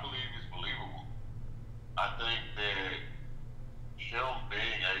 I believe it's believable. I think that him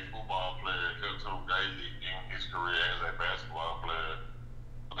being a football player helped him greatly in his career as a basketball player.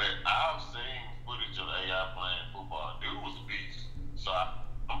 But I've seen footage of AI playing football. Dude was a beast. So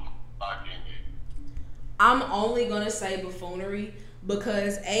I'm liking it. I'm only gonna say buffoonery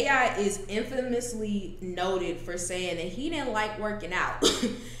because AI is infamously noted for saying that he didn't like working out.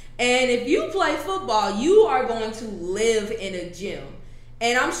 And if you play football, you are going to live in a gym.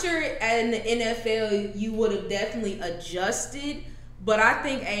 And I'm sure in the NFL you would have definitely adjusted. But I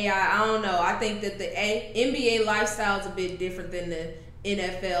think AI, I don't know. I think that the NBA lifestyle is a bit different than the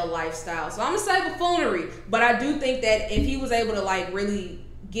NFL lifestyle. So I'm gonna say buffoonery. But I do think that if he was able to like really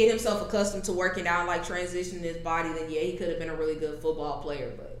get himself accustomed to working out, like transitioning his body, then yeah, he could have been a really good football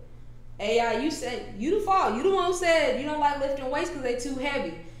player. But AI, you said you the fault. You the one who said you don't like lifting weights because they too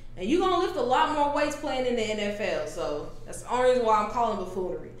heavy. And you're going to lift a lot more weights playing in the NFL. So that's the only reason why I'm calling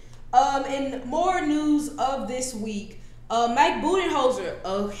buffoonery. In more news of this week, Mike Budenholzer,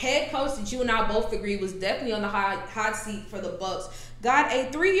 a head coach that you and I both agree was definitely on the hot seat for the Bucks, got a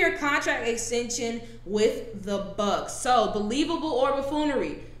 3-year contract extension with the Bucks. So, believable or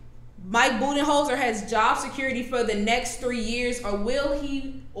buffoonery? Mike Budenholzer has job security for the next 3 years, or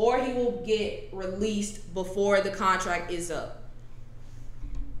he will get released before the contract is up?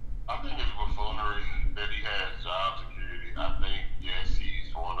 I think it's buffoonery that he has job security. I think, yes,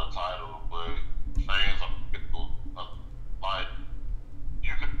 he's won a title, but fans are people like,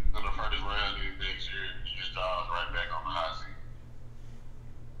 you could in the first round next year, you just job's right back on the hot seat.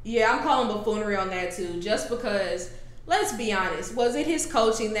 Yeah, I'm calling buffoonery on that too, just because, let's be honest, was it his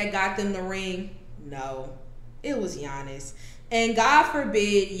coaching that got them the ring? No, it was Giannis. And God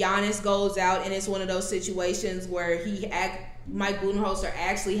forbid Giannis goes out and it's one of those situations where Mike Budenholzer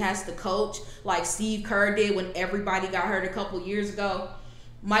actually has to coach like Steve Kerr did when everybody got hurt a couple years ago.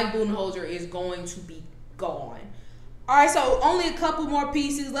 Mike Budenholzer is going to be gone. All right, so only a couple more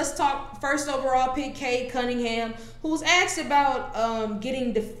pieces. Let's talk first overall pick, Cade Cunningham, who was asked about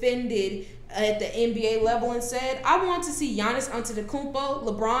getting defended at the NBA level and said, I want to see Giannis Antetokounmpo,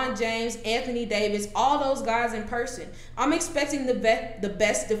 LeBron James, Anthony Davis, all those guys in person. I'm expecting the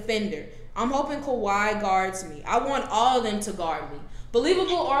best defender. I'm hoping Kawhi guards me. I want all of them to guard me.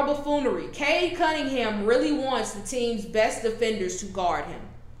 Believable or buffoonery? Cade Cunningham really wants the team's best defenders to guard him.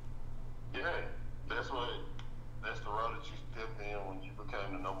 Yeah, that's the road that you stepped in when you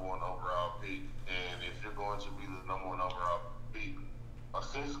became the number 1 overall pick. And if you're going to be the number 1 overall pick,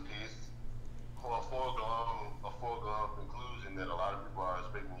 essentially it's a foregone conclusion that a lot of people are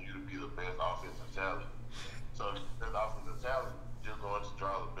expecting you to be the best offensive talent. So if you're the best offensive talent, you're going to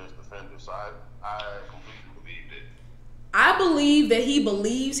draw the best defender. So I completely believe that. I believe that he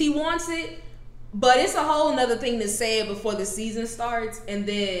believes he wants it, but it's a whole nother thing to say it before the season starts and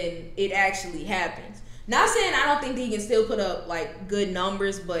then it actually happens. Not saying I don't think that he can still put up like good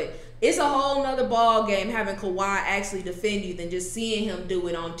numbers, but it's a whole nother ball game having Kawhi actually defend you than just seeing him do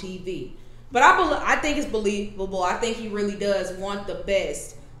it on TV. But I think it's believable. I think he really does want the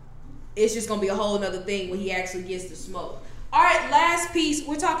best. It's just going to be a whole nother thing when he actually gets the smoke. All right, last piece.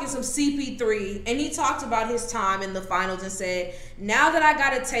 We're talking some CP3, and he talked about his time in the finals and said, now that I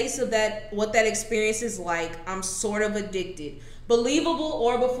got a taste of what that experience is like, I'm sort of addicted. Believable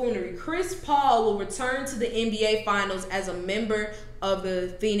or buffoonery? Chris Paul will return to the NBA finals as a member of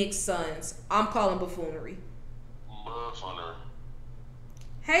the Phoenix Suns. I'm calling buffoonery. Buffoonery.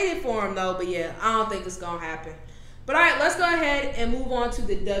 Hate it for him, though, but yeah, I don't think it's going to happen. But all right, let's go ahead and move on to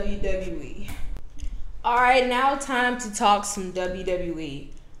the WWE. All right, now time to talk some WWE.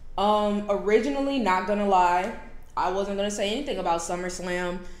 Originally, not gonna lie, I wasn't gonna say anything about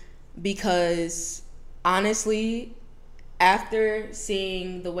SummerSlam because honestly, after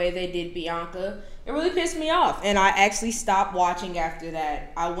seeing the way they did Bianca, it really pissed me off, and I actually stopped watching after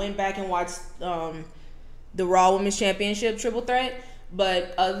that. I went back and watched the Raw Women's Championship Triple Threat,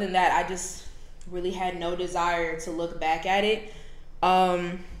 but other than that, I just really had no desire to look back at it.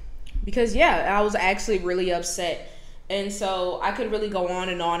 Because, yeah, I was actually really upset. And so I could really go on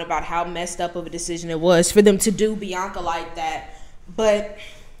and on about how messed up of a decision it was for them to do Bianca like that. But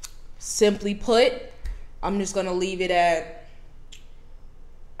simply put, I'm just going to leave it at,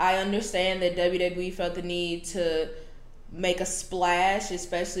 I understand that WWE felt the need to make a splash,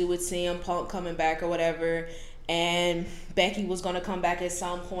 especially with CM Punk coming back or whatever. And Becky was going to come back at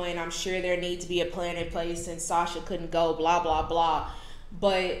some point. I'm sure there needs to be a plan in place since Sasha couldn't go, blah, blah, blah.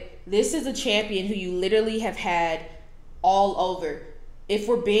 But this is a champion who you literally have had all over. if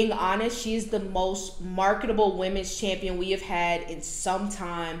we're being honest, she is the most marketable women's champion we have had in some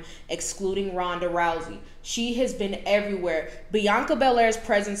time, excluding Ronda Rousey. She has been everywhere. Bianca Belair's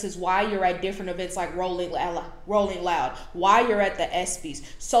presence is why you're at different events like Rolling Loud, why you're at the ESPYs.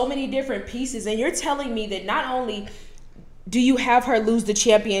 So many different pieces. And you're telling me that not only do you have her lose the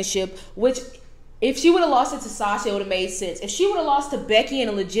championship, which if she would have lost it to Sasha, it would have made sense. If she would have lost to Becky in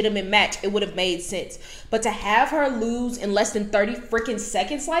a legitimate match, it would have made sense. But to have her lose in less than 30 freaking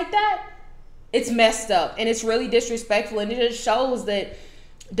seconds like that, it's messed up. And it's really disrespectful. And it just shows that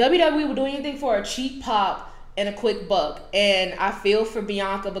WWE will do anything for a cheap pop and a quick buck. And I feel for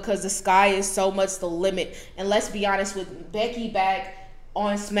Bianca because the sky is so much the limit. And let's be honest, with Becky back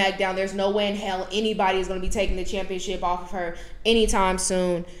on SmackDown, there's no way in hell anybody is going to be taking the championship off of her anytime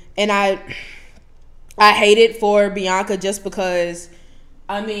soon. And I hate it for Bianca just because,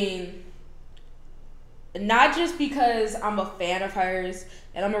 I mean, not just because I'm a fan of hers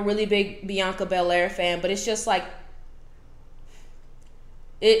and I'm a really big Bianca Belair fan, but it's just like,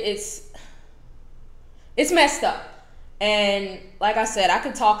 it's messed up. And like I said, I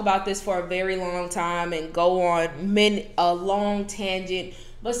could talk about this for a very long time and go on a long tangent.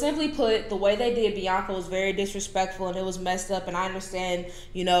 But simply put, the way they did Bianca was very disrespectful and it was messed up. And I understand,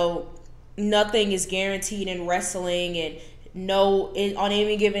 nothing is guaranteed in wrestling, and on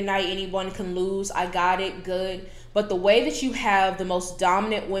any given night anyone can lose. I got it, good. But the way that you have the most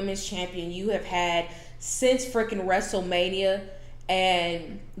dominant women's champion you have had since freaking WrestleMania,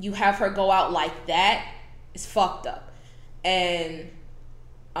 and you have her go out like that, is fucked up. And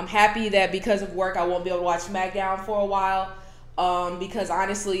I'm happy that because of work I won't be able to watch SmackDown for a while, because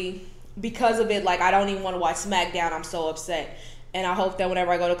honestly, because of it, I don't even want to watch SmackDown. I'm so upset. And I hope that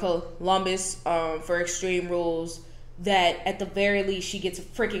whenever I go to Columbus for Extreme Rules, that at the very least she gets a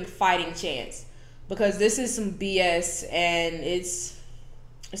freaking fighting chance. Because this is some BS and it's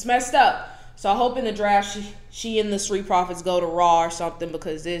messed up. So I hope in the draft she and the Street Profits go to Raw or something,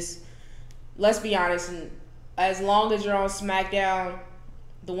 because this, let's be honest, as long as you're on SmackDown,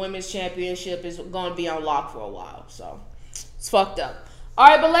 the Women's Championship is going to be on lock for a while. So it's fucked up. All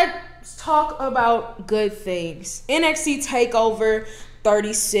right, but let's talk about good things. NXT TakeOver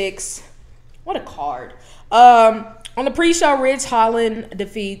 36. What a card. On the pre-show, Ridge Holland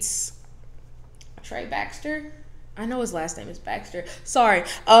defeats Trey Baxter. I know his last name is Baxter. Sorry.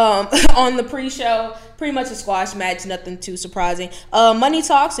 On the pre-show, pretty much a squash match, nothing too surprising. Money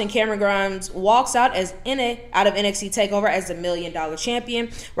talks, and Cameron Grimes walks out out of NXT TakeOver as the $1 Million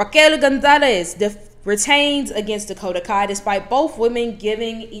champion. Raquel Gonzalez retains against Dakota Kai, despite both women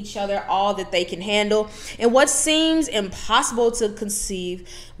giving each other all that they can handle. And what seems impossible to conceive,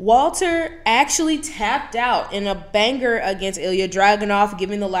 Walter actually tapped out in a banger against Ilya Dragunov,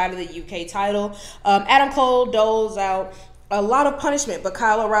 giving the latter the UK title. Adam Cole doles out a lot of punishment, but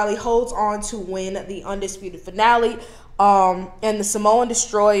Kyle O'Reilly holds on to win the undisputed finale. And the Samoan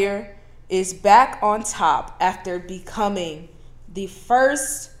Destroyer is back on top after becoming the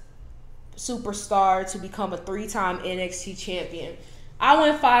first superstar to become a 3-time NXT champion. I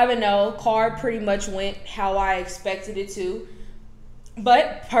went 5-0. Card pretty much went how I expected it to.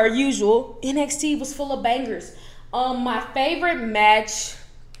 But per usual, NXT was full of bangers. My favorite match,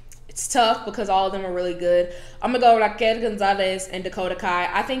 it's tough because all of them are really good. I'm going to go Raquel Gonzalez and Dakota Kai.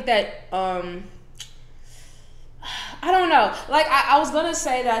 I think that, I don't know. I was going to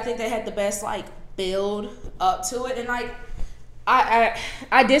say that I think they had the best, build up to it. And,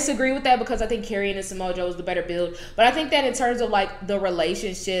 I disagree with that because I think Karrion and Samoa Joe was the better build. But I think that in terms of, the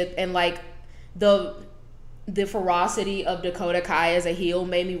relationship and, the ferocity of Dakota Kai as a heel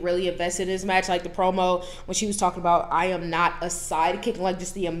made me really invested in this match. The promo when she was talking about I am not a sidekick,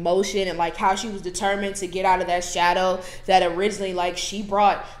 just the emotion and how she was determined to get out of that shadow that originally she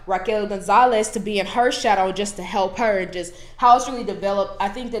brought Raquel Gonzalez to be in her shadow just to help her, and just how it's really developed. I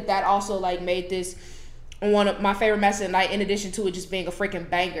think that also made this one of my favorite matches of the night, in addition to it just being a freaking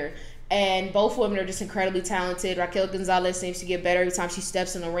banger. And both women are just incredibly talented. Raquel Gonzalez seems to get better every time she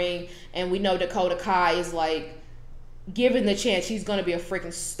steps in the ring. And we know Dakota Kai is given the chance, she's going to be a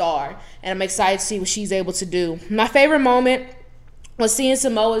freaking star. And I'm excited to see what she's able to do. My favorite moment was seeing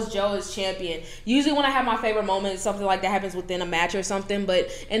Samoa Joe as champion. Usually when I have my favorite moment, something like that happens within a match or something.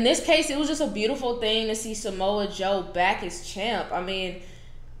 But in this case, it was just a beautiful thing to see Samoa Joe back as champ. I mean,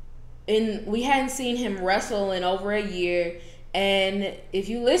 we hadn't seen him wrestle in over a year. And if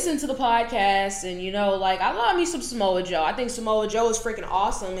you listen to the podcast and I love me some Samoa Joe. I think Samoa Joe is freaking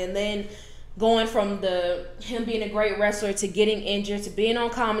awesome. And then going from him being a great wrestler to getting injured to being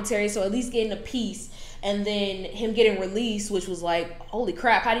on commentary, so at least getting a piece and then him getting released, which was like, holy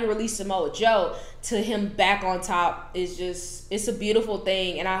crap, how do you release Samoa Joe, to him back on top is just, it's a beautiful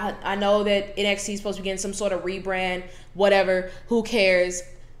thing. And I know that NXT is supposed to be getting some sort of rebrand, whatever, who cares?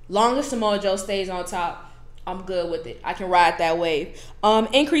 Long as Samoa Joe stays on top, I'm good with it. I can ride that wave.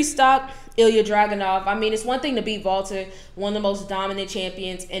 Increased stock, Ilya Dragunov. I mean, it's one thing to beat Walter, one of the most dominant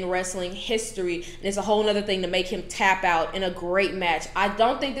champions in wrestling history, and it's a whole other thing to make him tap out in a great match. I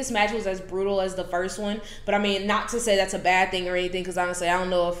don't think this match was as brutal as the first one, but I mean, not to say that's a bad thing or anything, because honestly, I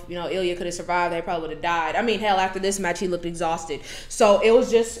don't know if, Ilya could have survived. They probably would have died. I mean, hell, after this match, he looked exhausted. So it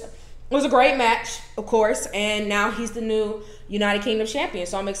was a great match, of course, and now he's the new United Kingdom champion.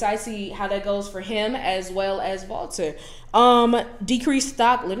 So I'm excited to see how that goes for him as well as Walter. Decreased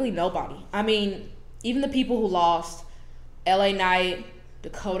stock, literally nobody. I mean, even the people who lost, LA Knight,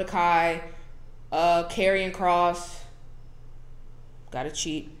 Dakota Kai, Karrion Kross, gotta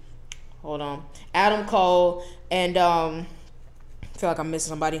cheat. Hold on. Adam Cole, and I feel like I'm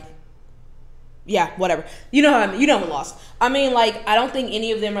missing somebody. Yeah, whatever. You know who lost. I mean, like, I don't think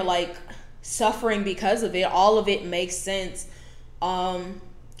any of them are like suffering because of it. All of it makes sense.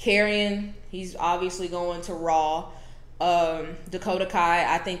 Karrion, he's obviously going to Raw. Dakota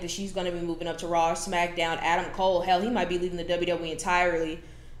Kai, I think that she's going to be moving up to Raw, SmackDown. Adam Cole, hell, he might be leaving the WWE entirely,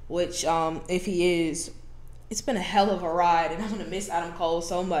 which, if he is, it's been a hell of a ride, and I'm going to miss Adam Cole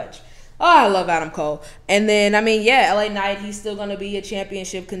so much. Oh, I love Adam Cole. And then, I mean, yeah, LA Knight, he's still going to be a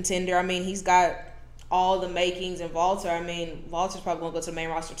championship contender. I mean, he's got all the makings. And Walter, I mean, Walter's probably going to go to the main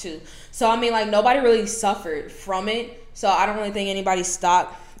roster too. So, I mean, like, nobody really suffered from it. So, I don't really think anybody's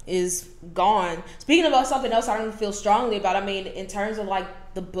stock is gone. Speaking about something else I don't feel strongly about, I mean, in terms of, like,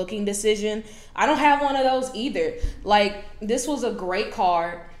 the booking decision, I don't have one of those either. Like, this was a great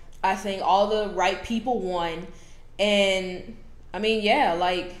card. I think all the right people won. And, I mean, yeah,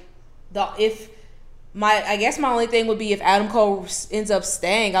 like, I guess my only thing would be if Adam Cole ends up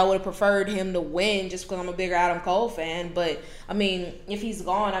staying, I would have preferred him to win just because I'm a bigger Adam Cole fan. But, I mean, if he's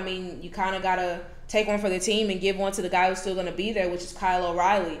gone, I mean, you kind of got to take one for the team and give one to the guy who's still going to be there, which is Kyle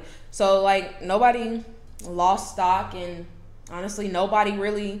O'Reilly. So, like, nobody lost stock, and honestly, nobody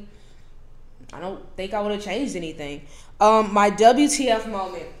really, I don't think I would have changed anything. My WTF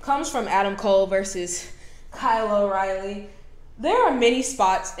moment comes from Adam Cole versus Kyle O'Reilly. There are many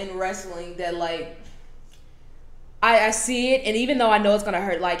spots in wrestling that, like, I see it, and even though I know it's going to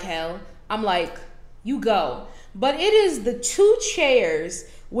hurt like hell, I'm like, you go. But it is the two chairs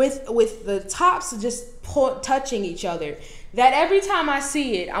with the tops just touching each other that every time I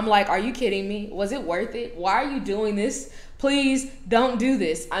see it, I'm like, are you kidding me? Was it worth it? Why are you doing this? Please don't do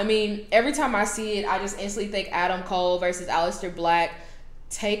this. I mean, every time I see it, I just instantly think Adam Cole versus Aleister Black,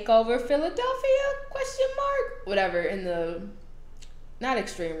 Takeover Philadelphia, ? Whatever, in the... not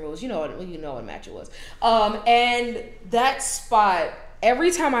Extreme Rules. You know what match it was. And that spot,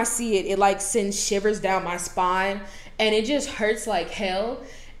 every time I see it, it like sends shivers down my spine, and it just hurts like hell.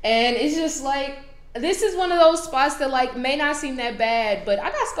 And it's just like, this is one of those spots that like may not seem that bad, but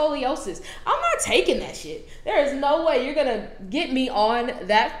I got scoliosis. I'm not taking that shit. There is no way you're gonna get me on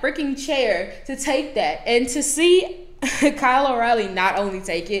that freaking chair to take that. And to see Kyle O'Reilly not only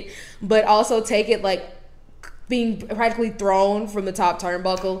take it, but also take it like being practically thrown from the top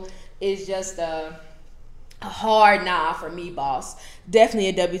turnbuckle is just a hard nah for me, boss. Definitely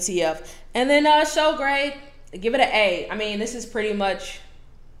a WTF. And then show grade, give it an A. I mean, this is pretty much,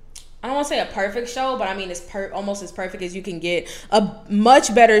 I don't want to say a perfect show, but I mean, it's almost as perfect as you can get. A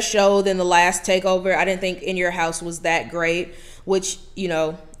much better show than the last TakeOver. I didn't think In Your House was that great, which,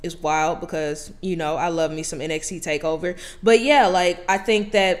 is wild because, I love me some NXT TakeOver. But yeah, like, I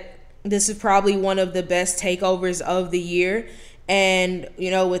think that this is probably one of the best takeovers of the year. And,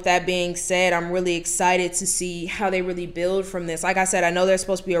 with that being said, I'm really excited to see how they really build from this. Like I said, I know there's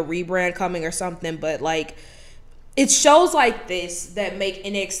supposed to be a rebrand coming or something, but like, it's shows like this that make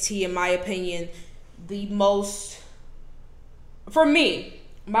NXT, in my opinion, the most, for me,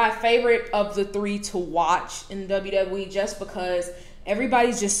 my favorite of the three to watch in WWE, just because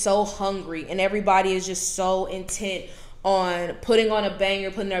everybody's just so hungry and everybody is just so intent on putting on a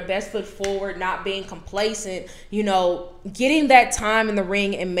banger, putting their best foot forward, not being complacent, getting that time in the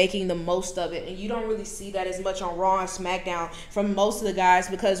ring and making the most of it. And you don't really see that as much on Raw and SmackDown from most of the guys,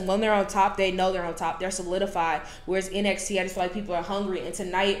 because when they're on top, they know they're on top. They're solidified. Whereas NXT, I just feel like people are hungry. And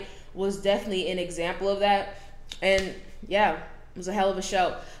tonight was definitely an example of that. And yeah, It was a hell of a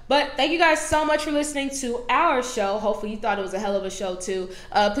show. But thank you guys so much for listening to our show. Hopefully you thought it was a hell of a show too.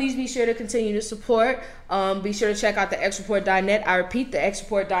 Please be sure to continue to support. Be sure to check out the xreport.net. I repeat, the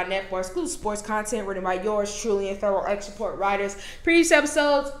xreport.net for exclusive sports content written by yours truly and fellow X Report writers. Previous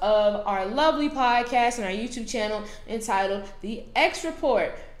episodes of our lovely podcast and our YouTube channel entitled The X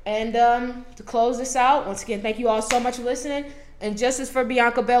Report. And to close this out, once again, thank you all so much for listening. And justice for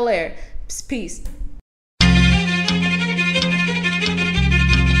Bianca Belair. Peace.